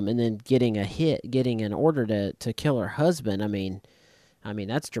 and then getting an order to kill her husband. I mean,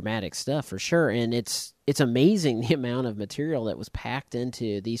 that's dramatic stuff for sure, and it's amazing the amount of material that was packed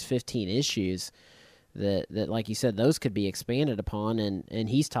into these 15 issues. That like you said, those could be expanded upon, and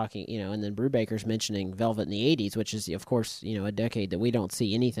he's talking, and then Brubaker's mentioning Velvet in the 80s, which is of course a decade that we don't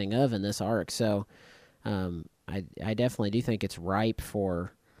see anything of in this arc. So, I definitely do think it's ripe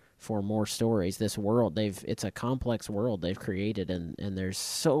for more stories. This world it's a complex world they've created, and there's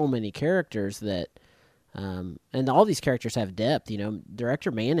so many characters that. And all these characters have depth.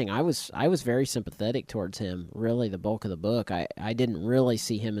 Director Manning, I was very sympathetic towards him. Really, the bulk of the book, I didn't really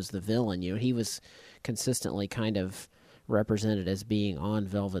see him as the villain. He was consistently kind of represented as being on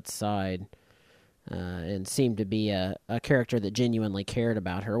Velvet's side, and seemed to be a character that genuinely cared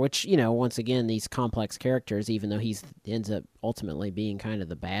about her. Which, once again, these complex characters, even though he ends up ultimately being kind of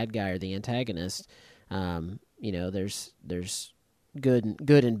the bad guy or the antagonist, there's good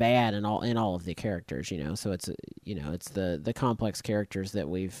and bad in all of the characters, so it's it's the complex characters that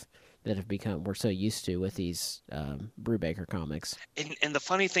we're so used to with these Brubaker comics. And the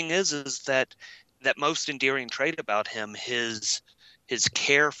funny thing is that most endearing trait about him, his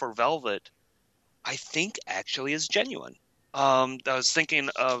care for Velvet, I think actually is genuine. I was thinking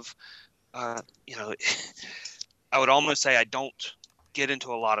of I would almost say I don't get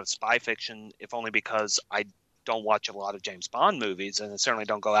into a lot of spy fiction, if only because I don't watch a lot of James Bond movies, and I certainly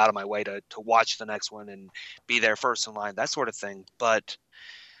don't go out of my way to watch the next one and be there first in line, that sort of thing. But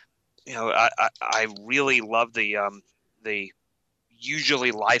I really love the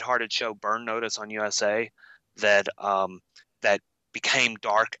usually lighthearted show Burn Notice on USA that became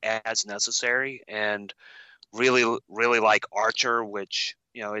dark as necessary, and really like Archer, which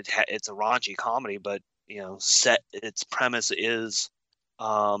it's a raunchy comedy, but its premise is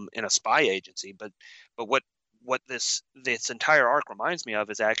in a spy agency, but what this entire arc reminds me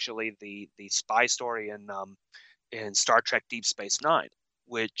of is actually the spy story in Star Trek Deep Space Nine,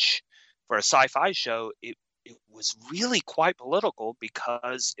 which for a sci-fi show it was really quite political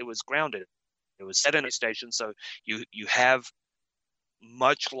because it was grounded. It was set in a station, so you have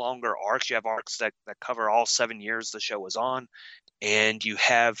much longer arcs. You have arcs that cover all 7 years the show was on, and you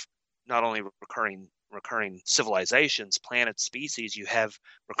have not only recurring civilizations, planets, species, you have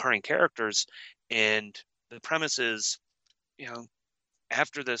recurring characters. And the premise is,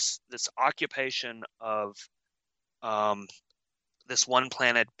 after this occupation of this one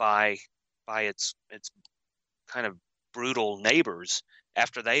planet by its kind of brutal neighbors,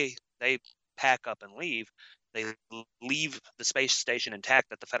 after they pack up and leave, they leave the space station intact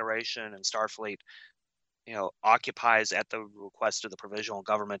that the Federation and Starfleet occupies at the request of the provisional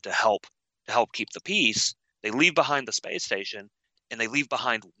government to help keep the peace. They leave behind the space station, and they leave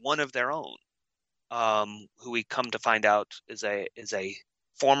behind one of their own, who we come to find out is a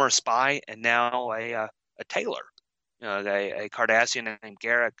former spy and now a tailor, a Cardassian named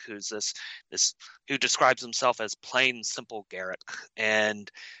Garrick, who's this who describes himself as plain simple Garrick. And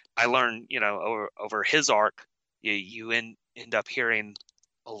I learned, over his arc, you end up hearing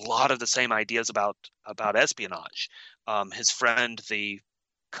a lot of the same ideas about espionage. His friend, the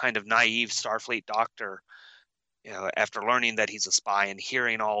kind of naive Starfleet doctor, after learning that he's a spy and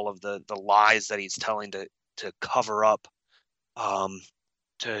hearing all of the lies that he's telling to cover up,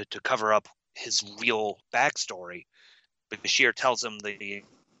 to cover up his real backstory, Bashir tells him the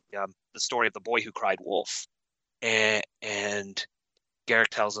story of the boy who cried wolf, and Garrick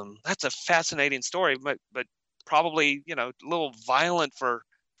tells him that's a fascinating story, but probably a little violent for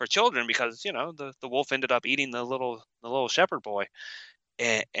children, because the wolf ended up eating the little shepherd boy,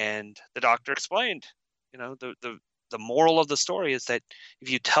 and the doctor explained, the moral of the story is that if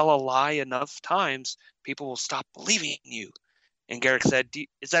you tell a lie enough times, people will stop believing you. And Garrick said,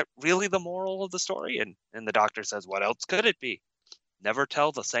 is that really the moral of the story? And the doctor says, what else could it be? Never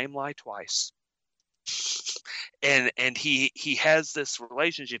tell the same lie twice. And he has this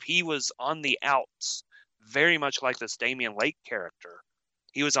relationship. He was on the outs, very much like this Damian Lake character.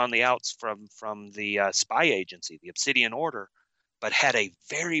 He was on the outs from the spy agency, the Obsidian Order, but had a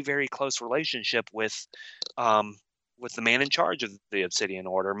very, very close relationship with the man in charge of the Obsidian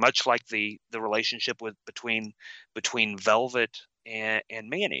Order, much like the relationship between Velvet and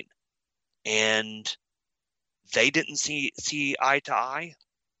Manning. And they didn't see eye to eye,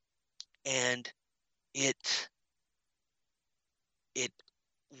 and it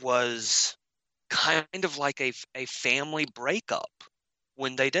was kind of like a family breakup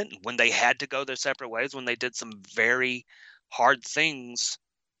when they had to go their separate ways, when they did some very hard things,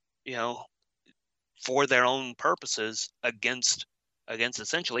 for their own purposes against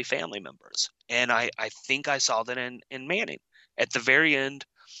essentially family members. And I think I saw that in Manning. At the very end,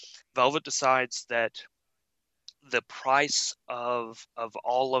 Velvet decides that the price of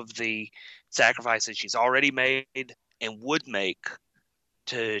all of the sacrifices she's already made and would make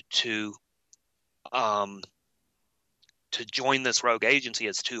to join this rogue agency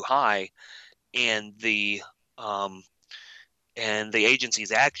is too high, and the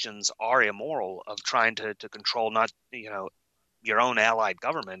agency's actions are immoral, of trying to control not your own allied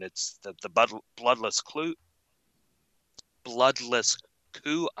government. It's the bloodless coup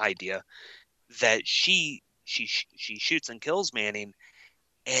idea that she shoots and kills Manning,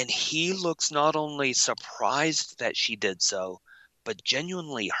 and he looks not only surprised that she did so, but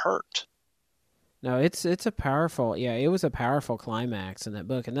genuinely hurt. No, it's a powerful, it was a powerful climax in that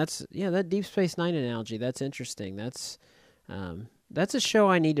book, and that's that Deep Space Nine analogy. That's interesting. That's a show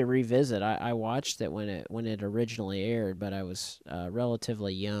I need to revisit. I watched it when it originally aired, but I was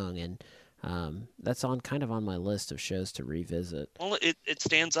relatively young, and that's kind of on my list of shows to revisit. Well, it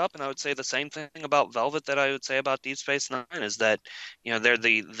stands up, and I would say the same thing about Velvet that I would say about Deep Space Nine, is that they're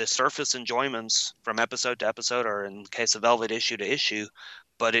the surface enjoyments from episode to episode, or in the case of Velvet, issue to issue,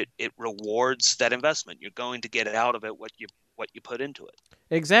 but it rewards that investment. You're going to get out of it what you put into it.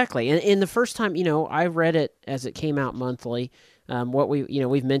 Exactly, and the first time I read it as it came out monthly. What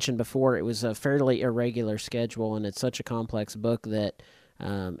we've mentioned before, it was a fairly irregular schedule, and it's such a complex book that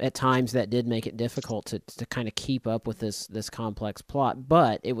at times that did make it difficult to kind of keep up with this complex plot.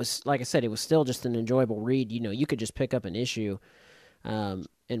 But it was, like I said, it was still just an enjoyable read. You could just pick up an issue and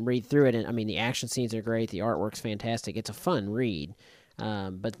read through it, and I mean the action scenes are great, the artwork's fantastic. It's a fun read.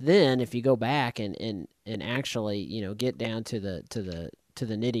 But then if you go back and actually get down to the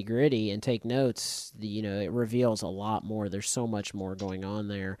nitty gritty and take notes, it reveals a lot more. There's so much more going on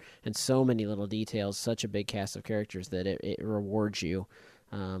there, and so many little details. Such a big cast of characters that it rewards you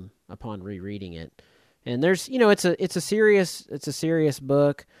upon rereading it. And there's it's a serious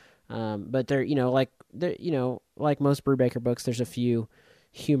book, but like most Brubaker books, there's a few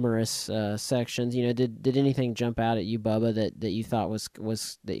humorous sections. Did anything jump out at you, Bubba, that you thought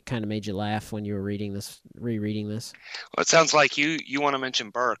was that kind of made you laugh when you were rereading this? Well, it sounds like you want to mention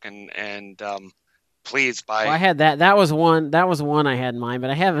Burke, and please, by I had that was one I had in mind,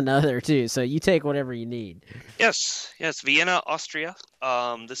 but I have another too. So you take whatever you need. Yes, Vienna, Austria.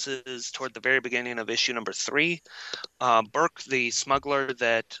 This is toward the very beginning of issue number 3. Burke, the smuggler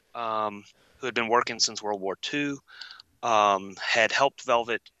that who had been working since World War II, had helped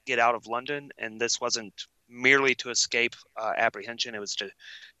Velvet get out of London, and this wasn't merely to escape apprehension. It was to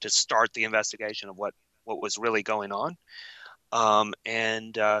start the investigation of what was really going on.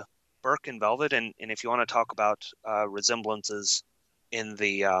 And Burke and Velvet, and if you want to talk about resemblances in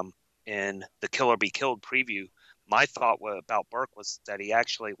the Kill or Be Killed preview, my thought about Burke was that he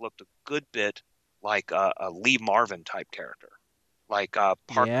actually looked a good bit like a Lee Marvin type character, like Parker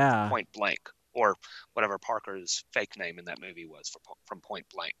from Point Blank, or whatever Parker's fake name in that movie was from Point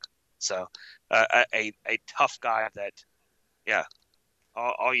Blank. So a tough guy that,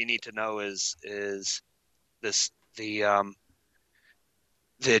 all you need to know is this the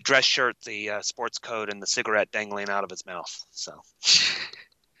dress shirt, the sports coat, and the cigarette dangling out of his mouth. So,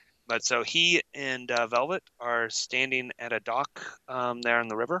 But so he and Velvet are standing at a dock there in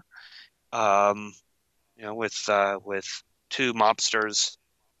the river, um, with two mobsters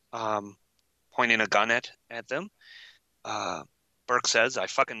pointing a gun at them. Uh, Burke says, "I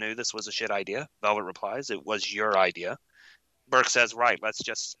fucking knew this was a shit idea." Velvet replies, "It was your idea." Burke says, "Right, let's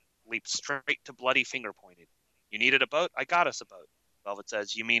just leap straight to bloody finger pointing. You needed a boat? I got us a boat." Velvet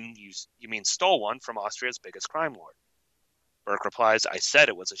says, you mean stole one from Austria's biggest crime lord?" Burke replies, "I said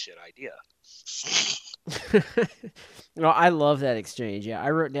it was a shit idea." Well, I love that exchange. Yeah, I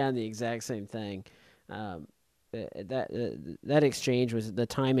wrote down the exact same thing. Um, that exchange was the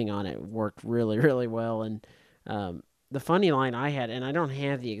timing on it worked really really well, and the funny line I had, and I don't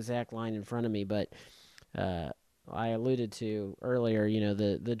have the exact line in front of me, but uh, I alluded to earlier.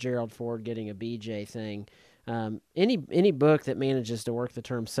 The Gerald Ford getting a BJ thing. Any book that manages to work the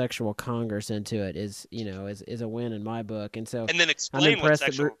term sexual congress into it is a win in my book, and so And then I'm explain what impressed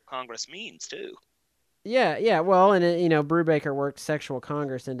that. sexual congress means, too. Yeah, yeah. Well, and Brubaker worked sexual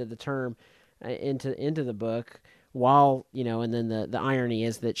congress into the term, into the book, while and then the irony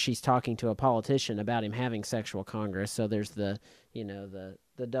is that she's talking to a politician about him having sexual congress. So there's the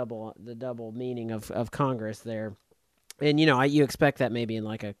double meaning of Congress there, and you expect that maybe in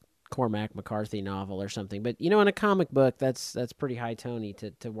like a Cormac McCarthy novel or something, but in a comic book that's pretty high tony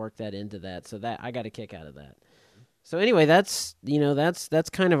to work that into that. So that I got a kick out of that. So anyway, that's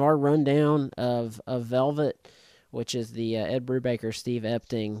kind of our rundown of Velvet, which is the Ed Brubaker, Steve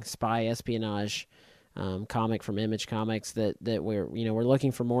Epting spy espionage comic from Image Comics that we're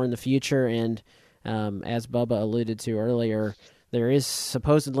looking for more in the future. And as Bubba alluded to earlier, there is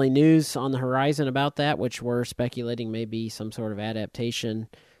supposedly news on the horizon about that, which we're speculating may be some sort of adaptation.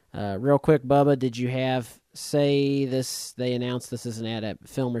 Real quick, Bubba, did you say this? They announced this is an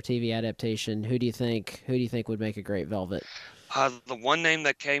film or TV adaptation. Who do you think would make a great Velvet? The one name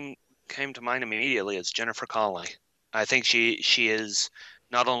that came to mind immediately is Jennifer Connelly. I think she is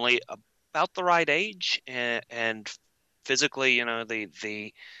not only about the right age and physically,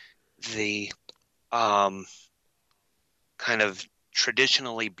 the kind of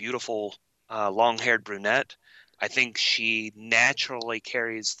traditionally beautiful long-haired brunette. I think she naturally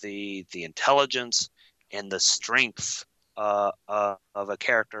carries the intelligence and the strength of a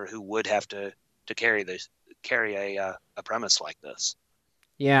character who would have to carry a premise like this.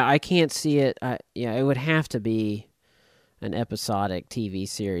 Yeah, I can't see it. It would have to be an episodic TV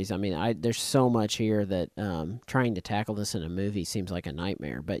series. I mean, there's so much here that trying to tackle this in a movie seems like a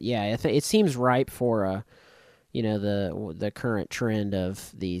nightmare. But yeah, it seems ripe for the current trend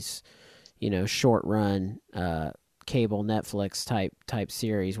of these short run cable Netflix type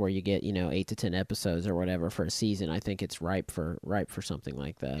series where you get 8 to 10 episodes or whatever for a season. I think it's ripe for something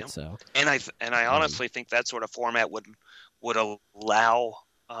like that. Yep. So I honestly think that sort of format would allow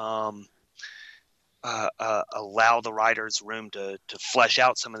allow the writers room to flesh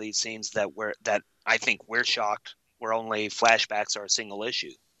out some of these scenes that I think we're shocked were only flashbacks or a single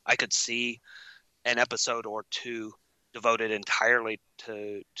issue. I could see an episode or two devoted entirely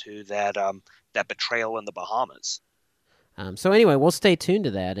to that betrayal in the Bahamas. So anyway, we'll stay tuned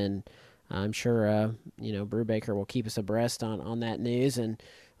to that, and I'm sure Brubaker will keep us abreast on that news. And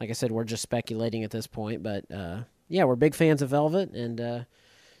like I said, we're just speculating at this point, but yeah, we're big fans of Velvet. And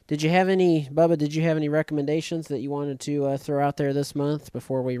did you have any, Bubba? Did you have any recommendations that you wanted to throw out there this month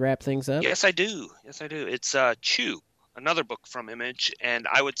before we wrap things up? Yes, I do. It's Chew, another book from Image, and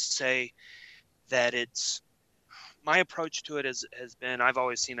I would say that it's my approach to it has been, I've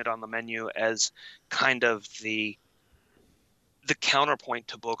always seen it on the menu as kind of the counterpoint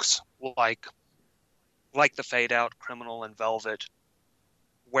to books like The Fade Out, Criminal, and Velvet,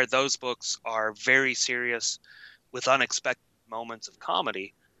 where those books are very serious with unexpected moments of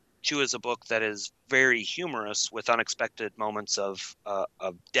comedy. Chew is a book that is very humorous with unexpected moments of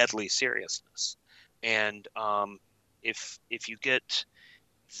deadly seriousness. And if you get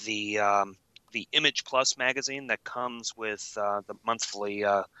the Image Plus magazine that comes with the monthly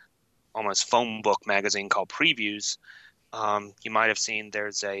almost phone book magazine called Previews, you might have seen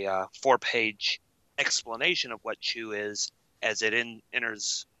there's a 4-page explanation of what Chew is as it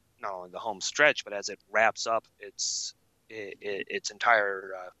enters not only the home stretch, but as it wraps up its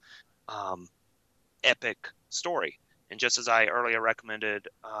entire epic story. And just as I earlier recommended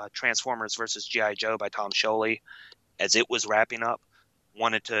Transformers versus G.I. Joe by Tom Scioli, as it was wrapping up,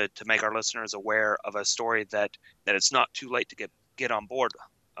 wanted to make our listeners aware of a story that it's not too late to get on board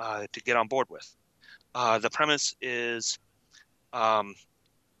with. The premise is that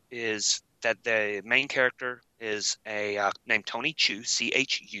the main character is named Tony Chew,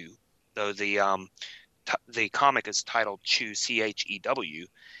 Chu, though the comic is titled Chew, Chew,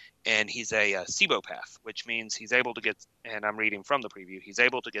 and he's a sebopath, which means he's able to get, and I'm reading from the preview, he's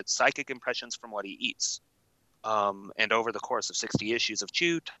able to get psychic impressions from what he eats. And over the course of 60 issues of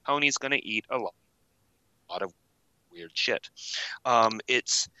Chew, Tony's going to eat a lot of weird shit.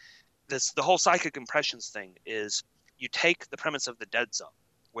 It's the whole psychic impressions thing is you take the premise of the Dead Zone,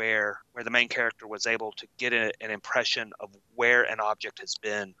 where the main character was able to get an impression of where an object has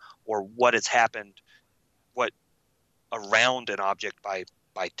been or what has happened, what around an object by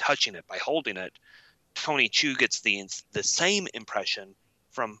touching it, by holding it. Tony Chew gets the same impression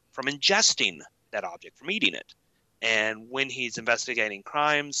from ingesting that object, from eating it. And when he's investigating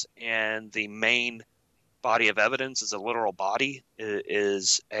crimes and the main body of evidence is a literal body,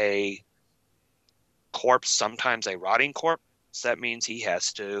 is a corpse, sometimes a rotting corpse, that means he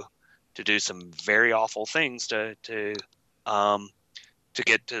has to do some very awful things to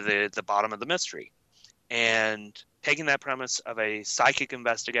get to the bottom of the mystery. And taking that premise of a psychic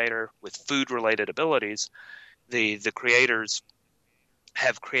investigator with food-related abilities, the creators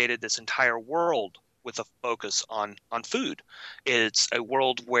have created this entire world with a focus on food. It's a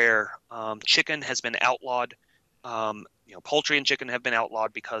world where chicken has been outlawed. Poultry and chicken have been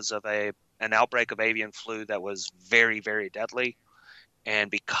outlawed because of an outbreak of avian flu that was very, very deadly.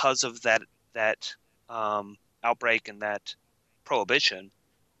 And because of that outbreak and that prohibition,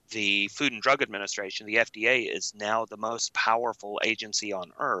 the Food and Drug Administration, the FDA, is now the most powerful agency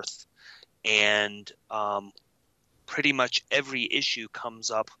on Earth. And pretty much every issue comes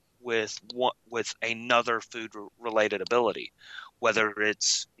up with another food-related ability, whether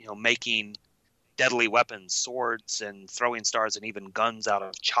it's making deadly weapons, swords, and throwing stars, and even guns out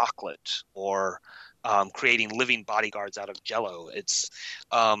of chocolate, or creating living bodyguards out of Jell-O. It's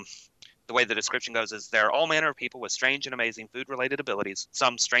the way the description goes is there are all manner of people with strange and amazing food-related abilities,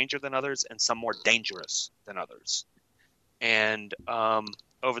 some stranger than others and some more dangerous than others. And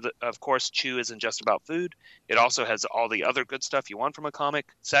of course, Chew isn't just about food. It also has all the other good stuff you want from a comic: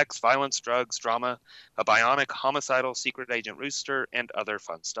 sex, violence, drugs, drama, a bionic, homicidal secret agent Rooster, and other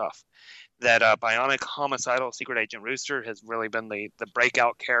fun stuff. That bionic, homicidal secret agent Rooster has really been the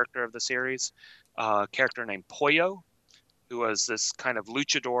breakout character of the series. A character named Pollo, who was this kind of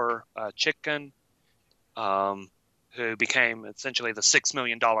luchador chicken, who became essentially the $6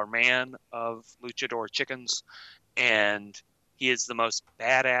 million man of luchador chickens. And he is the most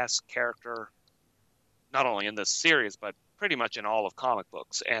badass character, not only in this series, but pretty much in all of comic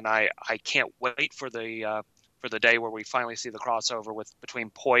books. And I can't wait for the day where we finally see the crossover between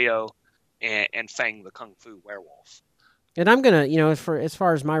Pollo and Fang the Kung Fu werewolf. And I'm gonna, for as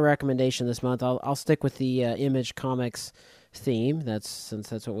far as my recommendation this month, I'll stick with the Image Comics theme. Since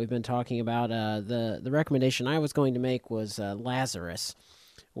that's what we've been talking about. The recommendation I was going to make was Lazarus,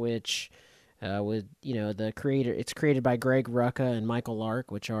 which the creator. It's created by Greg Rucka and Michael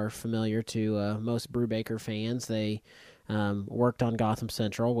Lark, which are familiar to most Brubaker fans. They worked on Gotham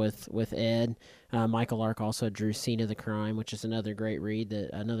Central with Ed. Michael Lark also drew Scene of the Crime, which is another great read,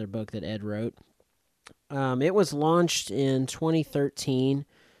 another book that Ed wrote. It was launched in 2013.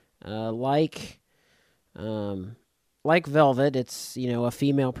 Like Velvet, it's a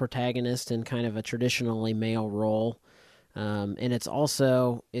female protagonist in kind of a traditionally male role, and it's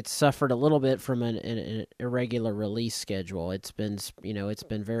suffered a little bit from an irregular release schedule. It's been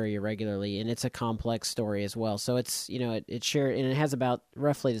very irregularly, and it's a complex story as well. So it's it shared, and it has about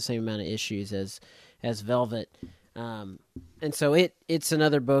roughly the same amount of issues as Velvet. And so it's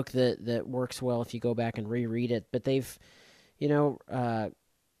another book that works well if you go back and reread it. But they've,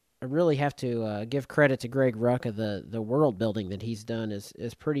 I really have to give credit to Greg Rucka. The world building that he's done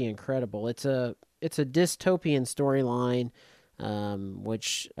is pretty incredible. It's a dystopian storyline,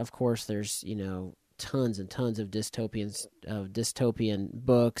 which of course there's tons and tons of dystopian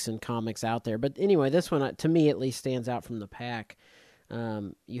books and comics out there. But anyway, this one to me at least stands out from the pack.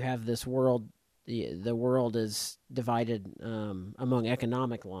 You have this world. The world is divided among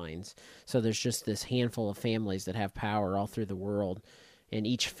economic lines. So there's just this handful of families that have power all through the world. And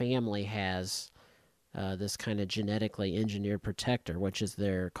each family has this kind of genetically engineered protector, which is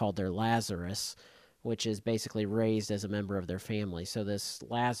called their Lazarus, which is basically raised as a member of their family. So this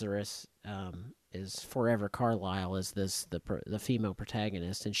Lazarus is Forever Carlyle, is the female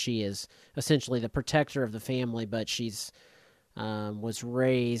protagonist, and she is essentially the protector of the family, but she's was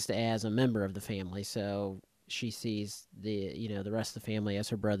raised as a member of the family, so she sees the rest of the family as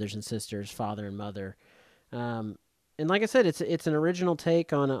her brothers and sisters, father and mother. And like I said, it's an original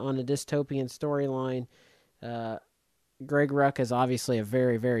take on a dystopian storyline. Greg Ruck is obviously a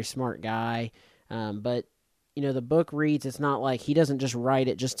very, very smart guy, but the book reads, it's not like he doesn't just write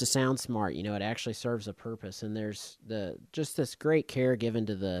it just to sound smart. It actually serves a purpose, and there's just this great care given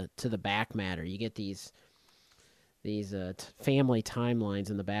to the back matter. You get these family timelines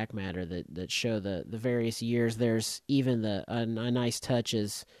in the back matter that show the various years. There's even a nice touch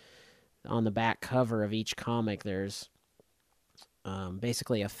is on the back cover of each comic. There's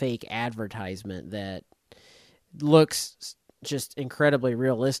basically a fake advertisement that looks just incredibly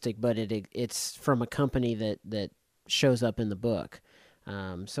realistic, but it's from a company that shows up in the book.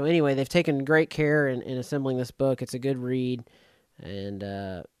 So anyway, they've taken great care in assembling this book. It's a good read, and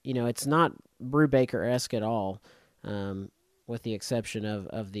it's not Brubaker-esque at all, with the exception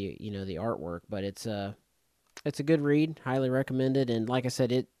of the the artwork. But it's a good read, highly recommended. And like I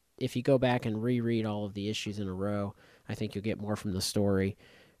said, if you go back and reread all of the issues in a row, I think you'll get more from the story.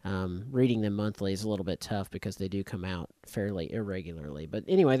 Reading them monthly is a little bit tough because they do come out fairly irregularly. But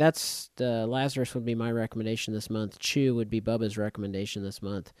anyway, that's Lazarus would be my recommendation this month. Chew would be Bubba's recommendation this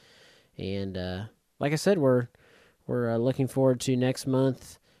month. And like I said, we're looking forward to next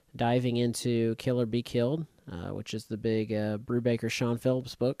month diving into Kill or Be Killed, which is the big Brubaker Sean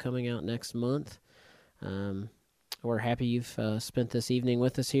Phillips book coming out next month. We're happy you've spent this evening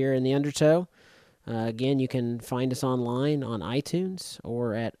with us here in the Undertow. Again, you can find us online on iTunes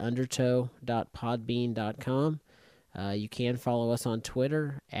or at undertow.podbean.com. You can follow us on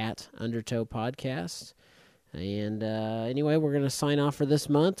Twitter at Undertow Podcast. And anyway, we're going to sign off for this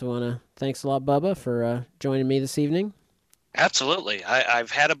month. Thanks a lot, Bubba, for joining me this evening. Absolutely.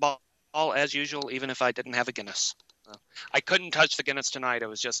 I've had a ball as usual, even if I didn't have a Guinness. I couldn't touch the Guinness tonight. It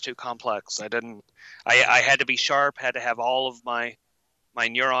was just too complex. I had to be sharp, had to have all of my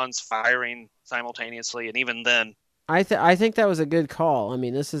neurons firing simultaneously, and even then, I think that was a good call. I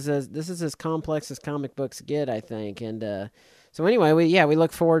mean, this is as complex as comic books get, I think. And so anyway, we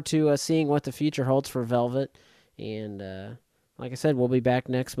look forward to seeing what the future holds for Velvet. And like I said, we'll be back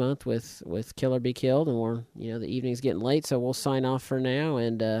next month with Kill or Be Killed, and the evening's getting late, so we'll sign off for now,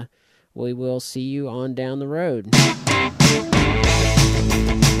 and we will see you on down the road.